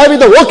 they were having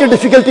the walking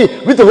difficulty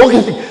with the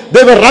walking stick.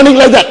 They were running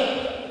like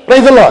that.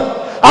 Praise the Lord.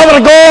 Our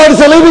God is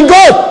a living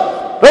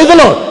God. Praise the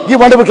Lord. Give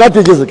wonderful clap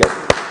to Jesus again.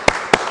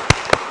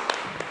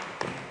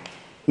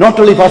 Not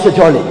only Pastor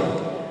Charlie.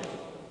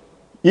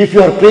 If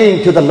you are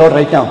praying to the Lord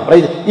right now,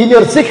 right, in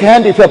your sick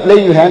hand, if you are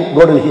playing your hand,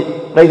 God will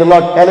heal. Praise the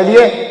Lord.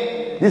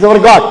 Hallelujah. This is our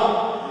God.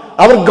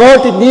 Our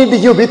God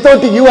needs you.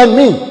 Without you and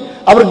me,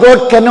 our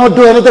God cannot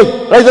do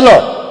anything. Praise the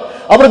Lord.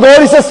 Our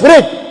God is a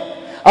spirit.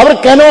 Our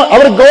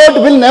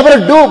God will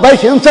never do by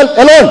himself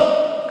alone.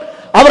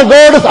 Our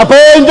God has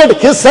appointed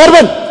his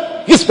servant,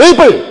 his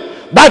people.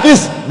 That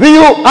is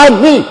you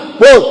and me.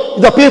 Well,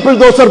 the people,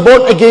 those are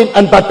born again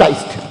and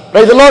baptized.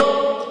 Praise the Lord.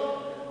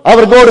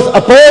 Our God has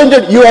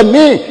appointed you and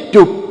me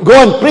to go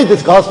and preach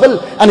this gospel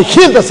and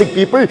heal the sick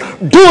people,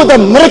 do the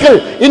miracle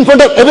in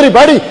front of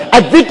everybody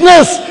and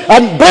witness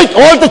and break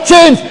all the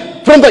chains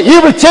from the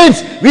evil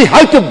chains. We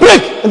have to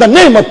break in the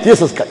name of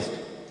Jesus Christ.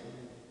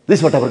 This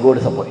is what our God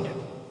has appointed.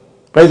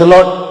 Praise the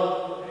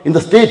Lord. In the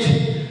state,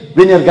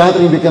 when you are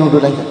gathering, we cannot do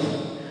like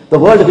that. The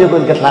world people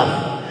will get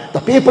laughed. the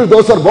people,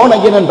 those who are born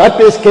again and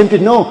baptized, came to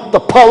know the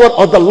power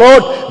of the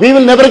Lord, we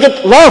will never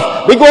get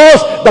lost,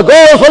 because the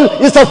gospel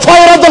is the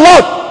fire of the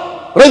Lord.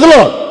 Praise the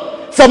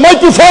Lord. It's a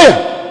mighty fire.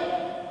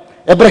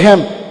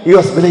 Abraham, he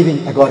was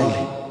believing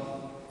accordingly.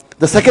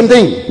 The second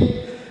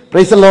thing,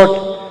 praise the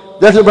Lord,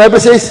 that's what the Bible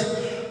says,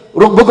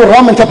 book of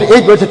Romans chapter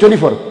 8 verse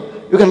 24.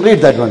 You can read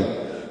that one.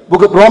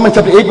 Book of Romans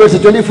chapter 8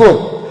 verse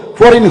 24.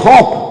 For in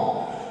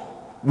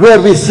hope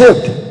were we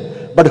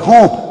saved, but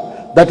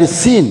hope that is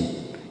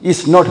seen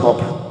is not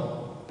hope.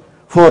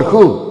 For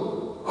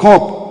who?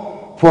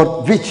 Hope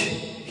for which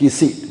he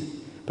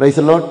seek. Praise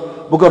the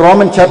Lord. Book of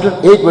Romans chapter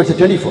 8 verse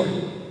 24.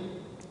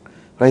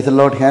 Praise the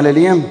Lord.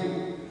 Hallelujah.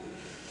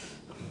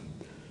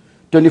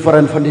 24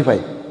 and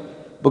 25.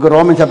 Book of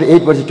Romans chapter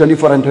 8 verse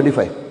 24 and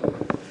 25.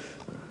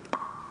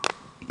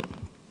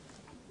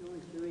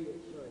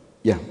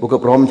 Yeah, book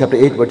of Romans chapter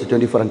 8 verse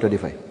 24 and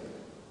 25.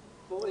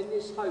 For in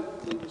this hope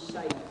we were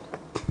saved,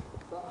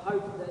 but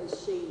hope that is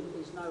seen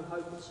is no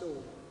hope at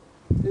all.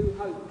 Who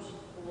hopes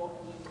for what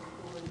he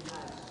already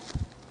has?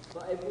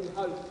 But if we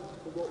hope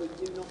for what we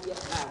do not yet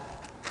have,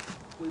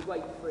 we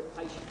wait for it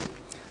patiently.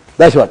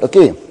 That's what,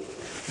 okay.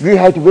 We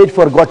have to wait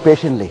for God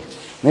patiently.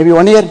 Maybe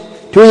 1 year,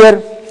 2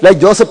 years, like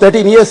Joseph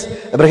 13 years,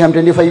 Abraham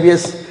 25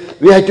 years.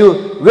 We have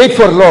to wait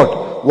for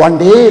Lord. One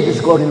day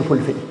this God will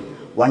fulfill.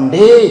 One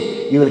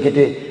day you will get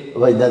you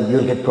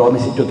will get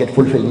promised to get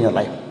fulfilled in your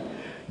life.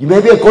 You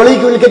may be a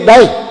colleague, you will get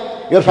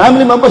die. Your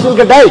family members will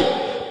get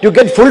die. To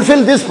get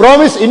fulfilled this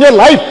promise in your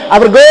life,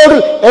 our God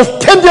will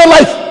extend your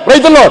life.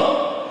 Praise the Lord.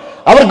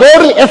 Our God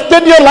will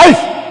extend your life.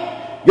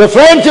 Your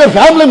friends, your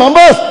family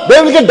members,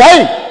 they will get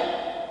die.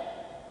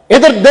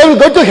 Either they will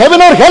go to heaven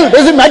or hell,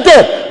 doesn't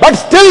matter. But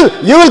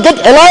still, you will get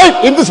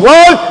alive in this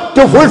world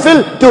to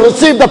fulfill, to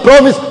receive the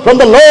promise from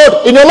the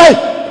Lord in your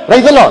life.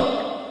 Praise the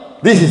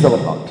Lord. This is our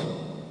Lord.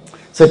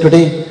 So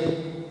today,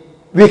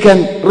 we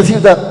can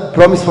receive the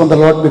promise from the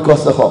Lord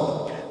because of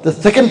hope. The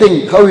second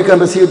thing, how we can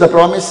receive the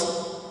promise,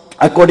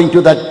 according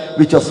to that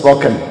which was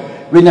spoken.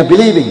 When you are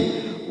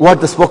believing what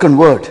the spoken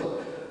word,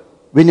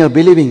 when you are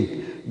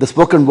believing the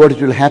spoken word,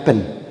 it will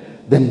happen,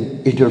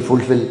 then it will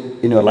fulfill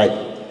in your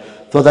life.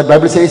 So that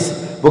Bible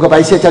says, book of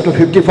Isaiah chapter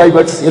 55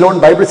 verse 11,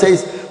 Bible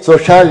says, so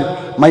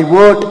shall my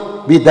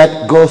word be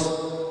that goes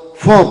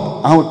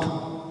forth out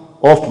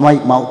of my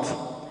mouth.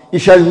 It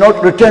shall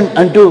not return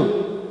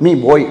unto me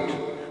void,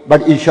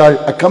 but it shall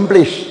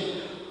accomplish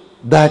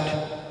that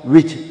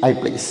which I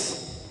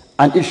please.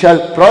 And it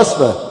shall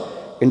prosper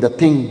in the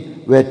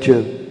thing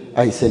whereto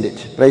I send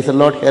it. Praise the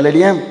Lord.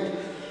 Hallelujah.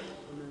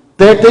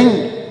 Third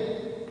thing,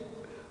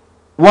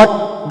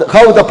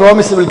 how the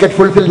promise will get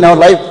fulfilled in our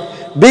life.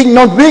 Being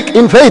not weak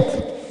in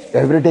faith.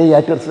 Every day you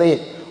have to say,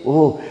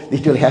 oh,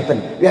 this will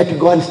happen. We have to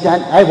go and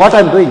stand. What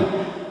I'm doing.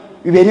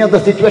 If any of the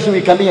situation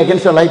will coming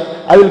against your life,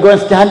 I will go and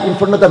stand in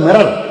front of the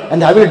mirror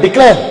and I will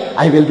declare,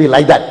 I will be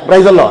like that.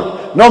 Praise the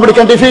Lord. Nobody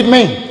can defeat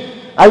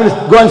me. I will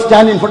go and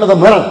stand in front of the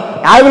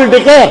mirror. I will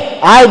declare,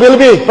 I will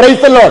be. Praise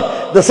the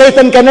Lord. The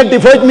Satan cannot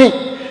defeat me.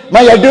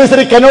 My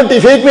adversary cannot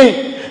defeat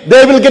me.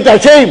 They will get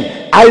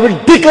ashamed. I will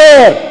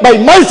declare by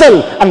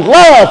myself and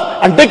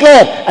laugh and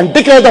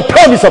declare the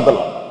promise of the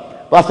Lord.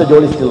 Pastor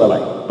Joel is still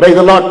alive. Praise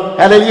the Lord.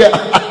 Hallelujah.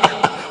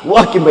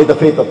 Walking by the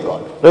faith of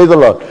God. Praise the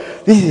Lord.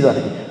 This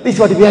is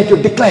what we have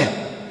to declare.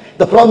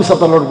 The promise of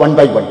the Lord one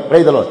by one.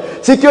 Praise the Lord.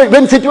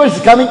 When situation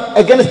is coming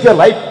against your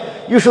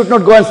life, you should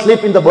not go and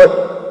sleep in the bed.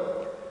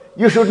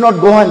 You should not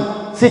go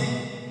and sit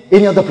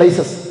any of the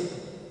places.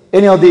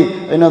 Any of the,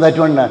 that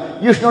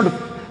one. You should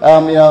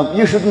not,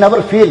 you should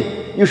never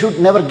feel, you should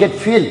never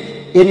feel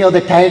any of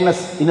the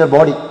tiredness in your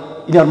body,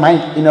 in your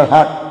mind, in your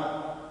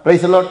heart.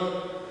 Praise the Lord.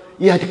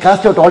 You have to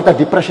cast out all the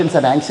depressions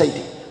and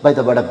anxiety by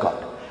the word of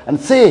God. And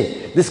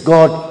say, this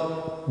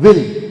God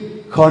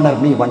will corner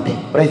me one day.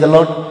 Praise the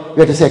Lord. You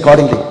have to say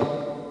accordingly.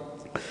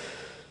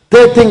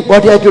 Third thing,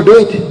 what you have to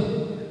do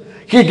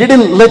it. He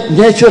didn't let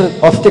nature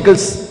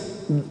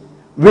obstacles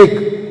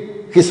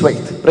weak his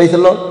faith. Praise the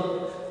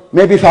Lord.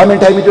 Maybe famine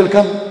time it will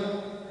come.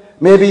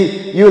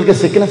 Maybe you will get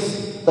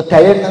sickness, the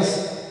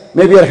tiredness.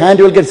 Maybe your hand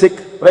will get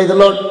sick. Praise the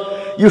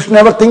Lord. You should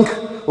never think,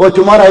 oh,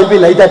 tomorrow I will be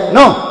like that.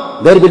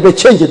 No, there will be a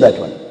change in that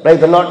one. Praise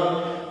the Lord.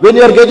 When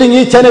you are getting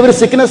each and every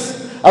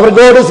sickness, our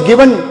God has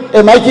given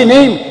a mighty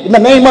name. In the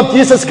name of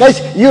Jesus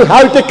Christ, you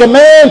have to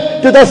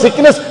command to the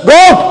sickness,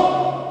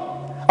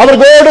 go. Our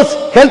God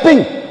is helping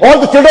all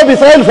the children of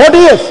Israel 40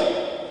 years.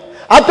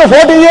 After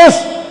 40 years,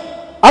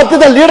 after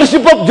the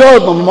leadership of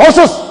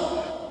Moses,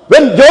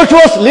 when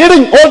Joshua was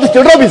leading all the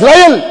children of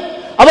Israel,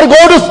 our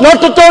God is not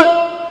at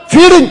all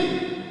feeding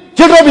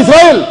children of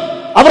Israel.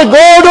 Our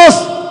God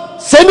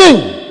was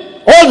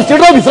sending all the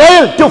children of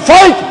Israel to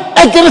fight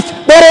against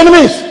their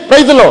enemies.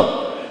 Praise the Lord.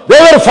 They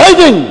were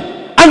fighting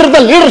under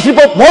the leadership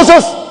of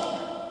Moses,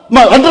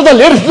 under the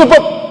leadership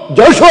of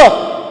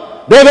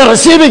Joshua. They were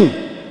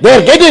receiving, they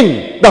are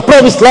getting the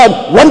promised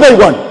land one by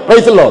one.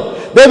 Praise the Lord.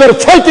 They were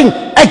fighting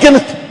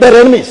against their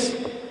enemies.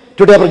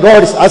 Today our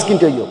God is asking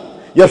to you,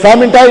 your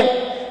famine time,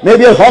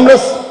 maybe you're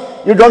homeless,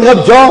 you don't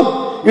have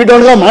job, you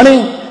don't have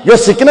money, your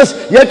sickness,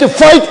 you have to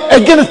fight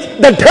against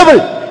the devil.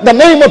 the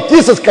name of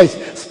Jesus Christ.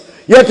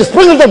 You have to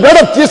sprinkle the blood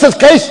of Jesus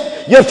Christ,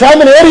 your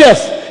family areas,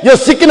 your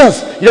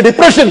sickness, your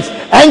depressions,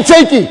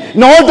 anxiety,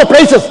 in all the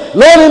places,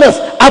 loneliness.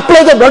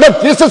 Apply the blood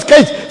of Jesus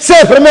Christ. Say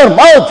from your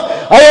mouth,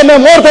 I am a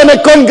more than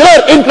a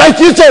conqueror in Christ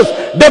Jesus.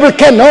 Devil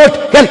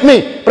cannot help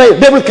me. Pray.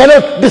 Devil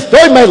cannot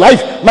destroy my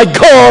life. My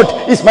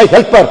God is my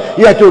helper.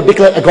 You have to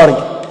declare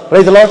accordingly.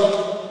 Praise the Lord.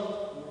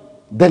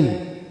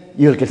 Then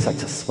you will get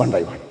success one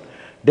by one.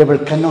 Devil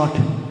cannot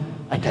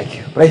attack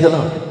you. Praise the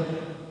Lord.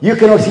 You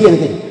cannot see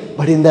anything.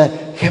 But in the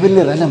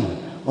heavenly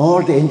realm,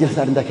 all the angels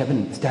are in the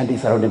heaven standing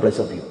surrounding place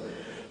of you.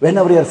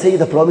 Whenever you are saying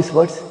the promised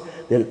words,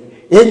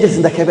 angels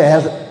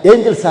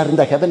are in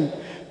the heaven.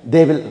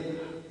 They will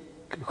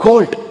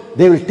hold,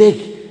 they will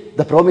take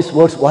the promised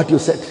words, what you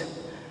said.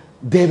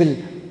 They will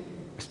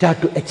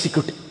start to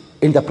execute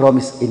in the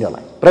promise in your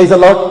life. Praise the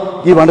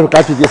Lord. Give wonderful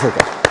clap to Jesus.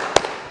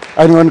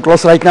 I'm going to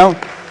close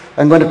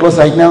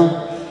right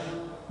now.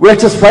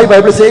 Verses 5,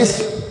 Bible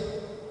says,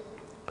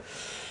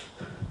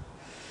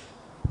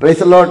 praise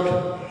the Lord.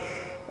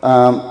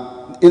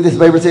 In this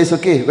Bible says,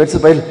 okay, what's the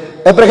Bible?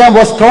 Abraham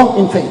was strong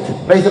in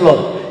faith. Praise the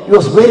Lord. He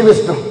was very, very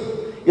strong.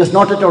 He was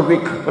not at all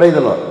weak. Praise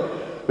the Lord.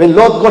 When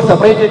Lot got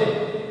separated,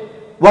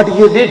 what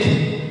he did,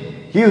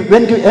 he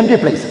went to empty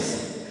places.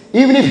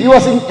 Even if he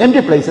was in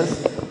empty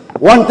places,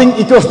 one thing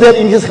it was there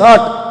in his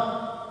heart.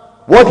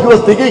 What he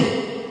was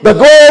thinking, the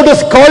God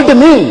has called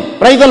me.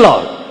 Praise the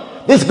Lord.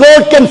 This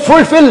God can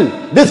fulfill.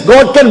 This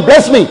God can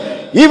bless me.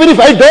 Even if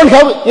I don't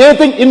have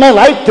anything in my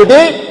life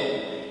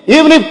today,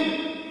 even if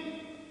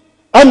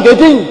I'm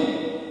getting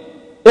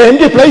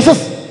empty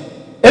places,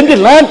 empty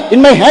land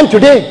in my hand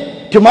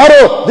today,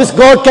 tomorrow this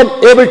God can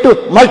able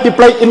to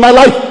multiply in my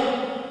life.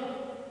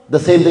 The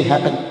same thing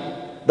happened.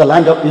 The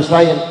land of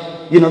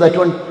Israel, you know that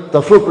one,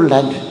 the fruitful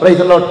land. Praise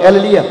the Lord.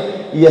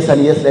 Hallelujah. Years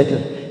and years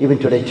later, even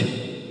today too.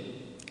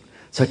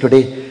 So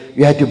today,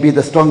 you have to be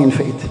the strong in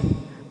faith.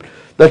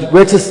 That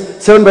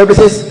verses 7 Bible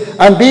says,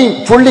 and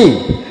being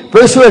fully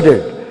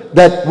persuaded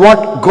that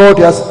what God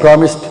has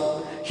promised,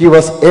 he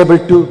was able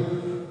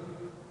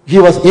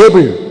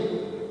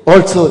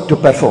also to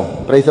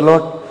perform. Praise the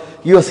Lord.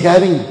 He was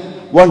having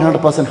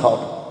 100%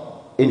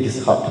 hope in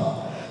his heart.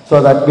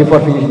 So that before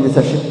finishing this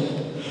session,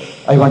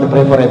 I want to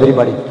pray for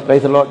everybody.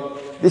 Praise the Lord.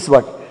 This is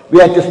what we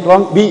have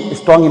to be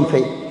strong in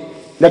faith.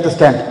 Let us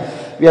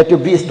stand. We have to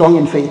be strong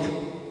in faith.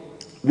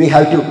 We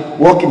have to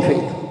walk in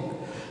faith.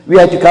 We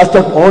have to cast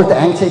out all the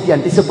anxiety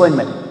and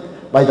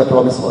disappointment by the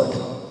promised word.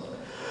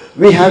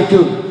 We have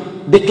to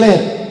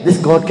declare this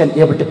God can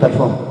be able to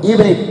perform,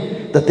 even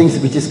if the things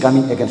which is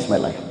coming against my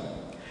life.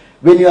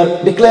 When you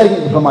are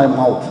declaring from my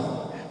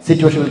mouth,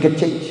 situation will get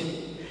changed.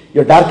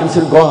 Your darkness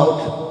will go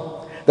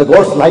out. The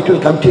God's light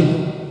will come to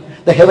you.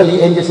 The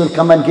heavenly angels will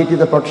come and give you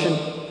the protection.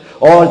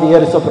 All the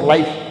areas of your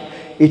life,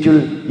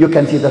 you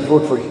can see the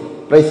fruitful.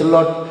 Praise the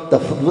Lord. The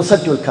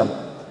result will come.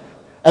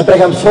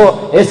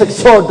 Isaac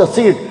sowed the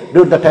seed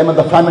during the time of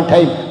the famine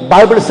time.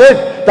 Bible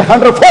said the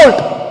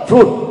 100-fold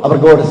fruit our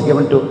God has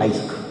given to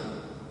Isaac.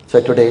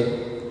 So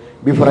today,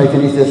 before I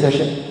finish this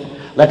session,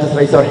 let us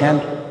raise our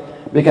hand.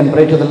 We can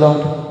pray to the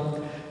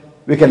Lord.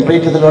 We can pray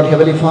to the Lord.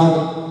 Heavenly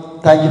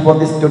Father, thank you for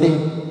this today,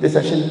 this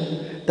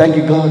session. Thank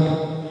you,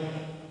 God.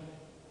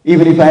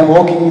 Even if I am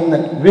walking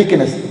in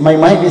weakness, my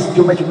mind is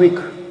too much weak.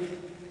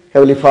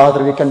 Heavenly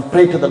Father, we can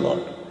pray to the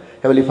Lord.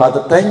 Heavenly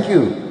Father, thank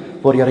you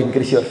for your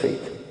increase your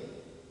faith.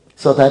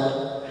 So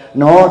that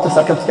no the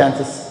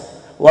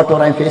circumstances,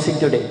 whatever I am facing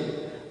today,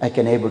 I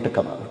can able to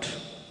come out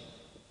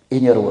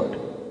in your word.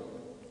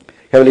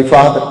 Heavenly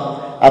Father,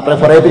 I pray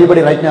for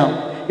everybody right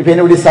now. If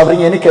anybody is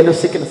suffering any kind of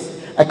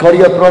sickness,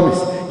 according to your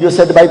promise, you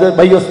said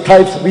by your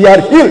stripes we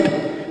are healed.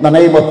 In the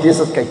name of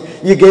Jesus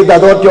Christ. You gave the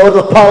authority over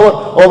the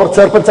power, over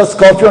serpents and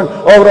scorpions,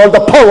 over all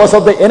the powers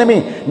of the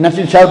enemy.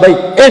 Nothing shall by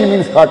any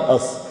means hurt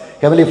us.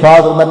 Heavenly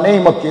Father, in the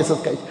name of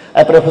Jesus Christ,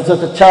 I pray for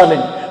Sister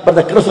Charlene, for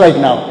the Chris right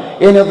now.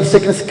 Any of the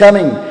sickness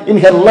coming in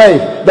her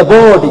life, the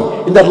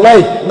body, in their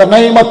life, in the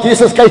name of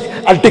Jesus Christ,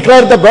 I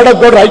declare the blood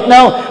of God right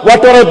now.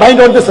 Whatever I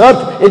bind on this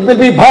earth, it will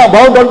be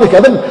bound on the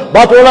heaven.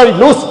 Whatever I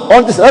loose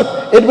on this earth,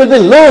 it will be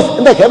loose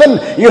in the heaven.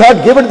 You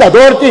have given the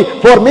authority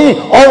for me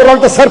over all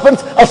the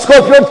serpents of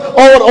scorpions,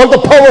 over all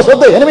the powers of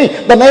the enemy.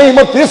 The name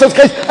of Jesus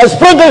Christ, I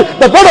sprinkle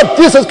the blood of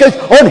Jesus Christ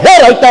on her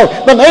right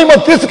now. The name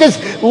of Jesus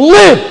Christ,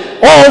 live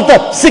all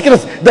the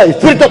sickness, the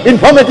spirit of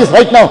infirmities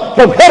right now,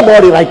 from her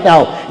body right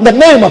now. In the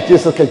name of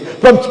Jesus Christ,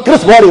 from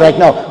Chris' body right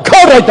now.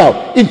 God right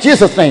now, in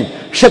Jesus' name.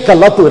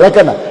 Shakalatu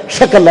rakana,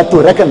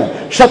 shakalatu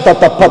rakana,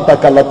 shatatapata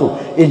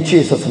kalatu. In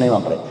Jesus' name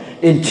I pray.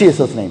 In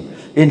Jesus' name.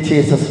 In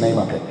Jesus' name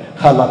I pray.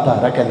 Halata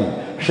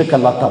rakani,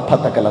 shakalata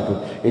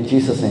patakalatu. In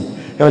Jesus' name.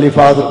 Heavenly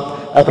Father,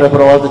 I pray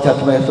for all the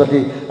church members.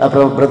 I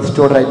pray for Brother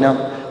Stuart right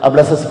now. I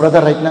bless his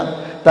brother right now.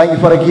 Thank you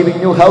for giving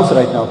new house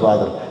right now,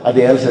 Father, at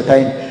the earlier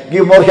time.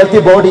 Give more healthy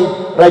body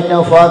right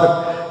now,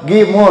 Father.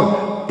 Give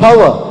more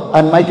power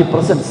and mighty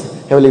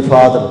presence, Heavenly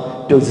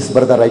Father, to this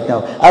brother right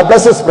now. I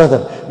bless this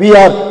brother. We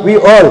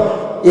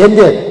all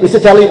enjoy. Mr.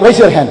 Charlie, raise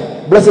your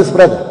hand. Bless this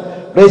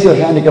brother. Raise your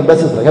hand. You can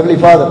bless this brother. Heavenly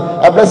Father,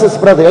 I bless this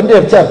brother.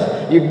 Enter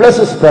church. He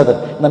blesses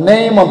brother. In the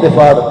name of the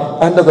Father,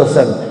 and of the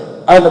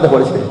Son, and of the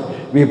Holy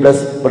Spirit. We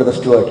bless Brother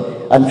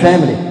Stuart and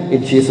family.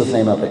 In Jesus'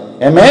 name I pray.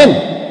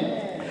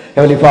 Amen.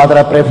 Heavenly Father,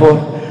 I pray for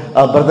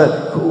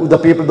the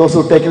people, those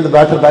who take in the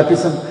water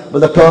baptism,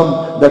 Brother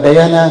Tom, the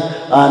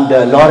Diana,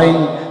 and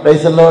Lauren,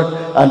 praise the Lord,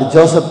 and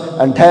Joseph,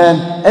 and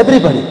Dan,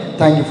 everybody.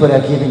 Thank you for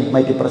your giving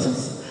mighty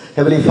presence.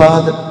 Heavenly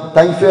Father,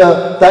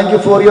 thank you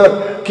for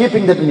your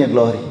keeping them in your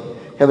glory.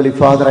 Heavenly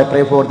Father, I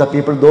pray for the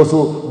people, those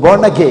who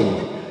born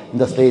again in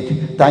the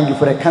state. Thank you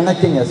for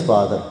connecting us,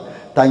 Father.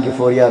 Thank you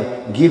for your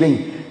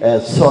giving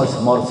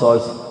more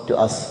souls to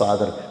us,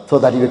 Father, so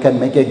that we can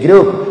make a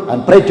group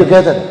and pray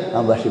together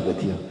and worship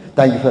with you.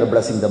 Thank you for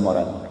blessing them more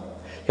and more.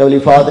 Heavenly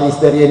Father, is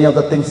there any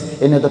other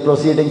things, any other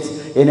proceedings,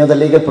 any other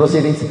legal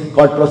proceedings,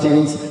 court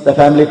proceedings, the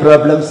family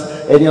problems,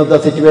 any of the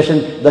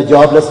situation, the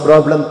jobless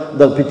problem,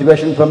 the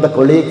situation from the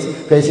colleagues,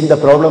 facing the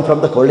problem from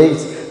the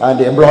colleagues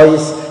and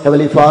employees,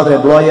 Heavenly Father,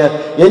 employer,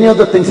 any of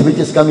the things which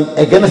is coming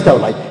against our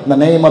life. In the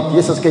name of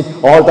Jesus Christ,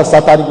 all the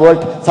satanic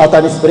world,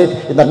 satanic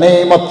spirit, in the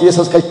name of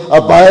Jesus Christ,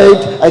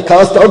 abide, I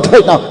cast out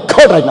right now,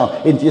 God right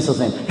now, in Jesus'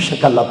 name. In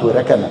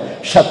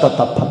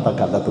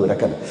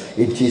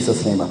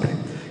Jesus' name I pray.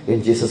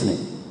 In Jesus' name.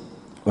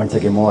 Once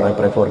again more I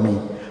pray for me,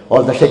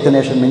 all the Shake the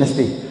Nation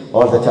ministry,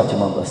 all the church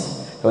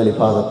members. Heavenly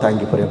Father, thank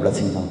you for your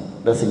blessing now,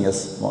 blessing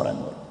us more and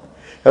more.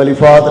 Heavenly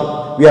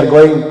Father, we are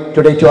going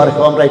today to our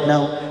home right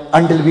now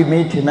until we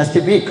meet next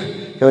week.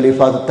 Heavenly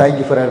Father, thank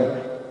you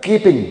for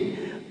keeping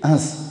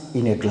us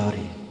in your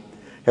glory.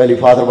 Heavenly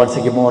Father, once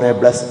again more I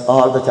bless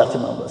all the church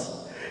members.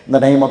 In the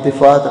name of the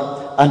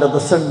Father, and of the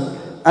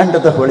Son, and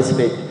of the Holy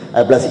Spirit,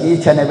 I bless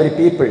each and every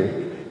people.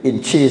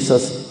 In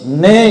Jesus'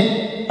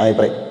 name I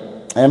pray.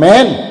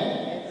 Amen.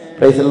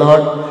 Praise the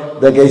Lord.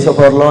 The grace of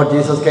our Lord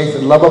Jesus Christ,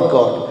 the love of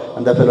God,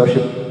 and the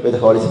fellowship with the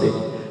Holy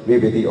Spirit be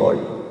with you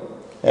all.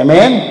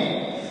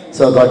 Amen.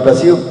 So God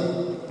bless you.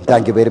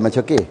 Thank you very much.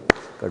 Okay.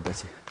 God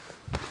bless you.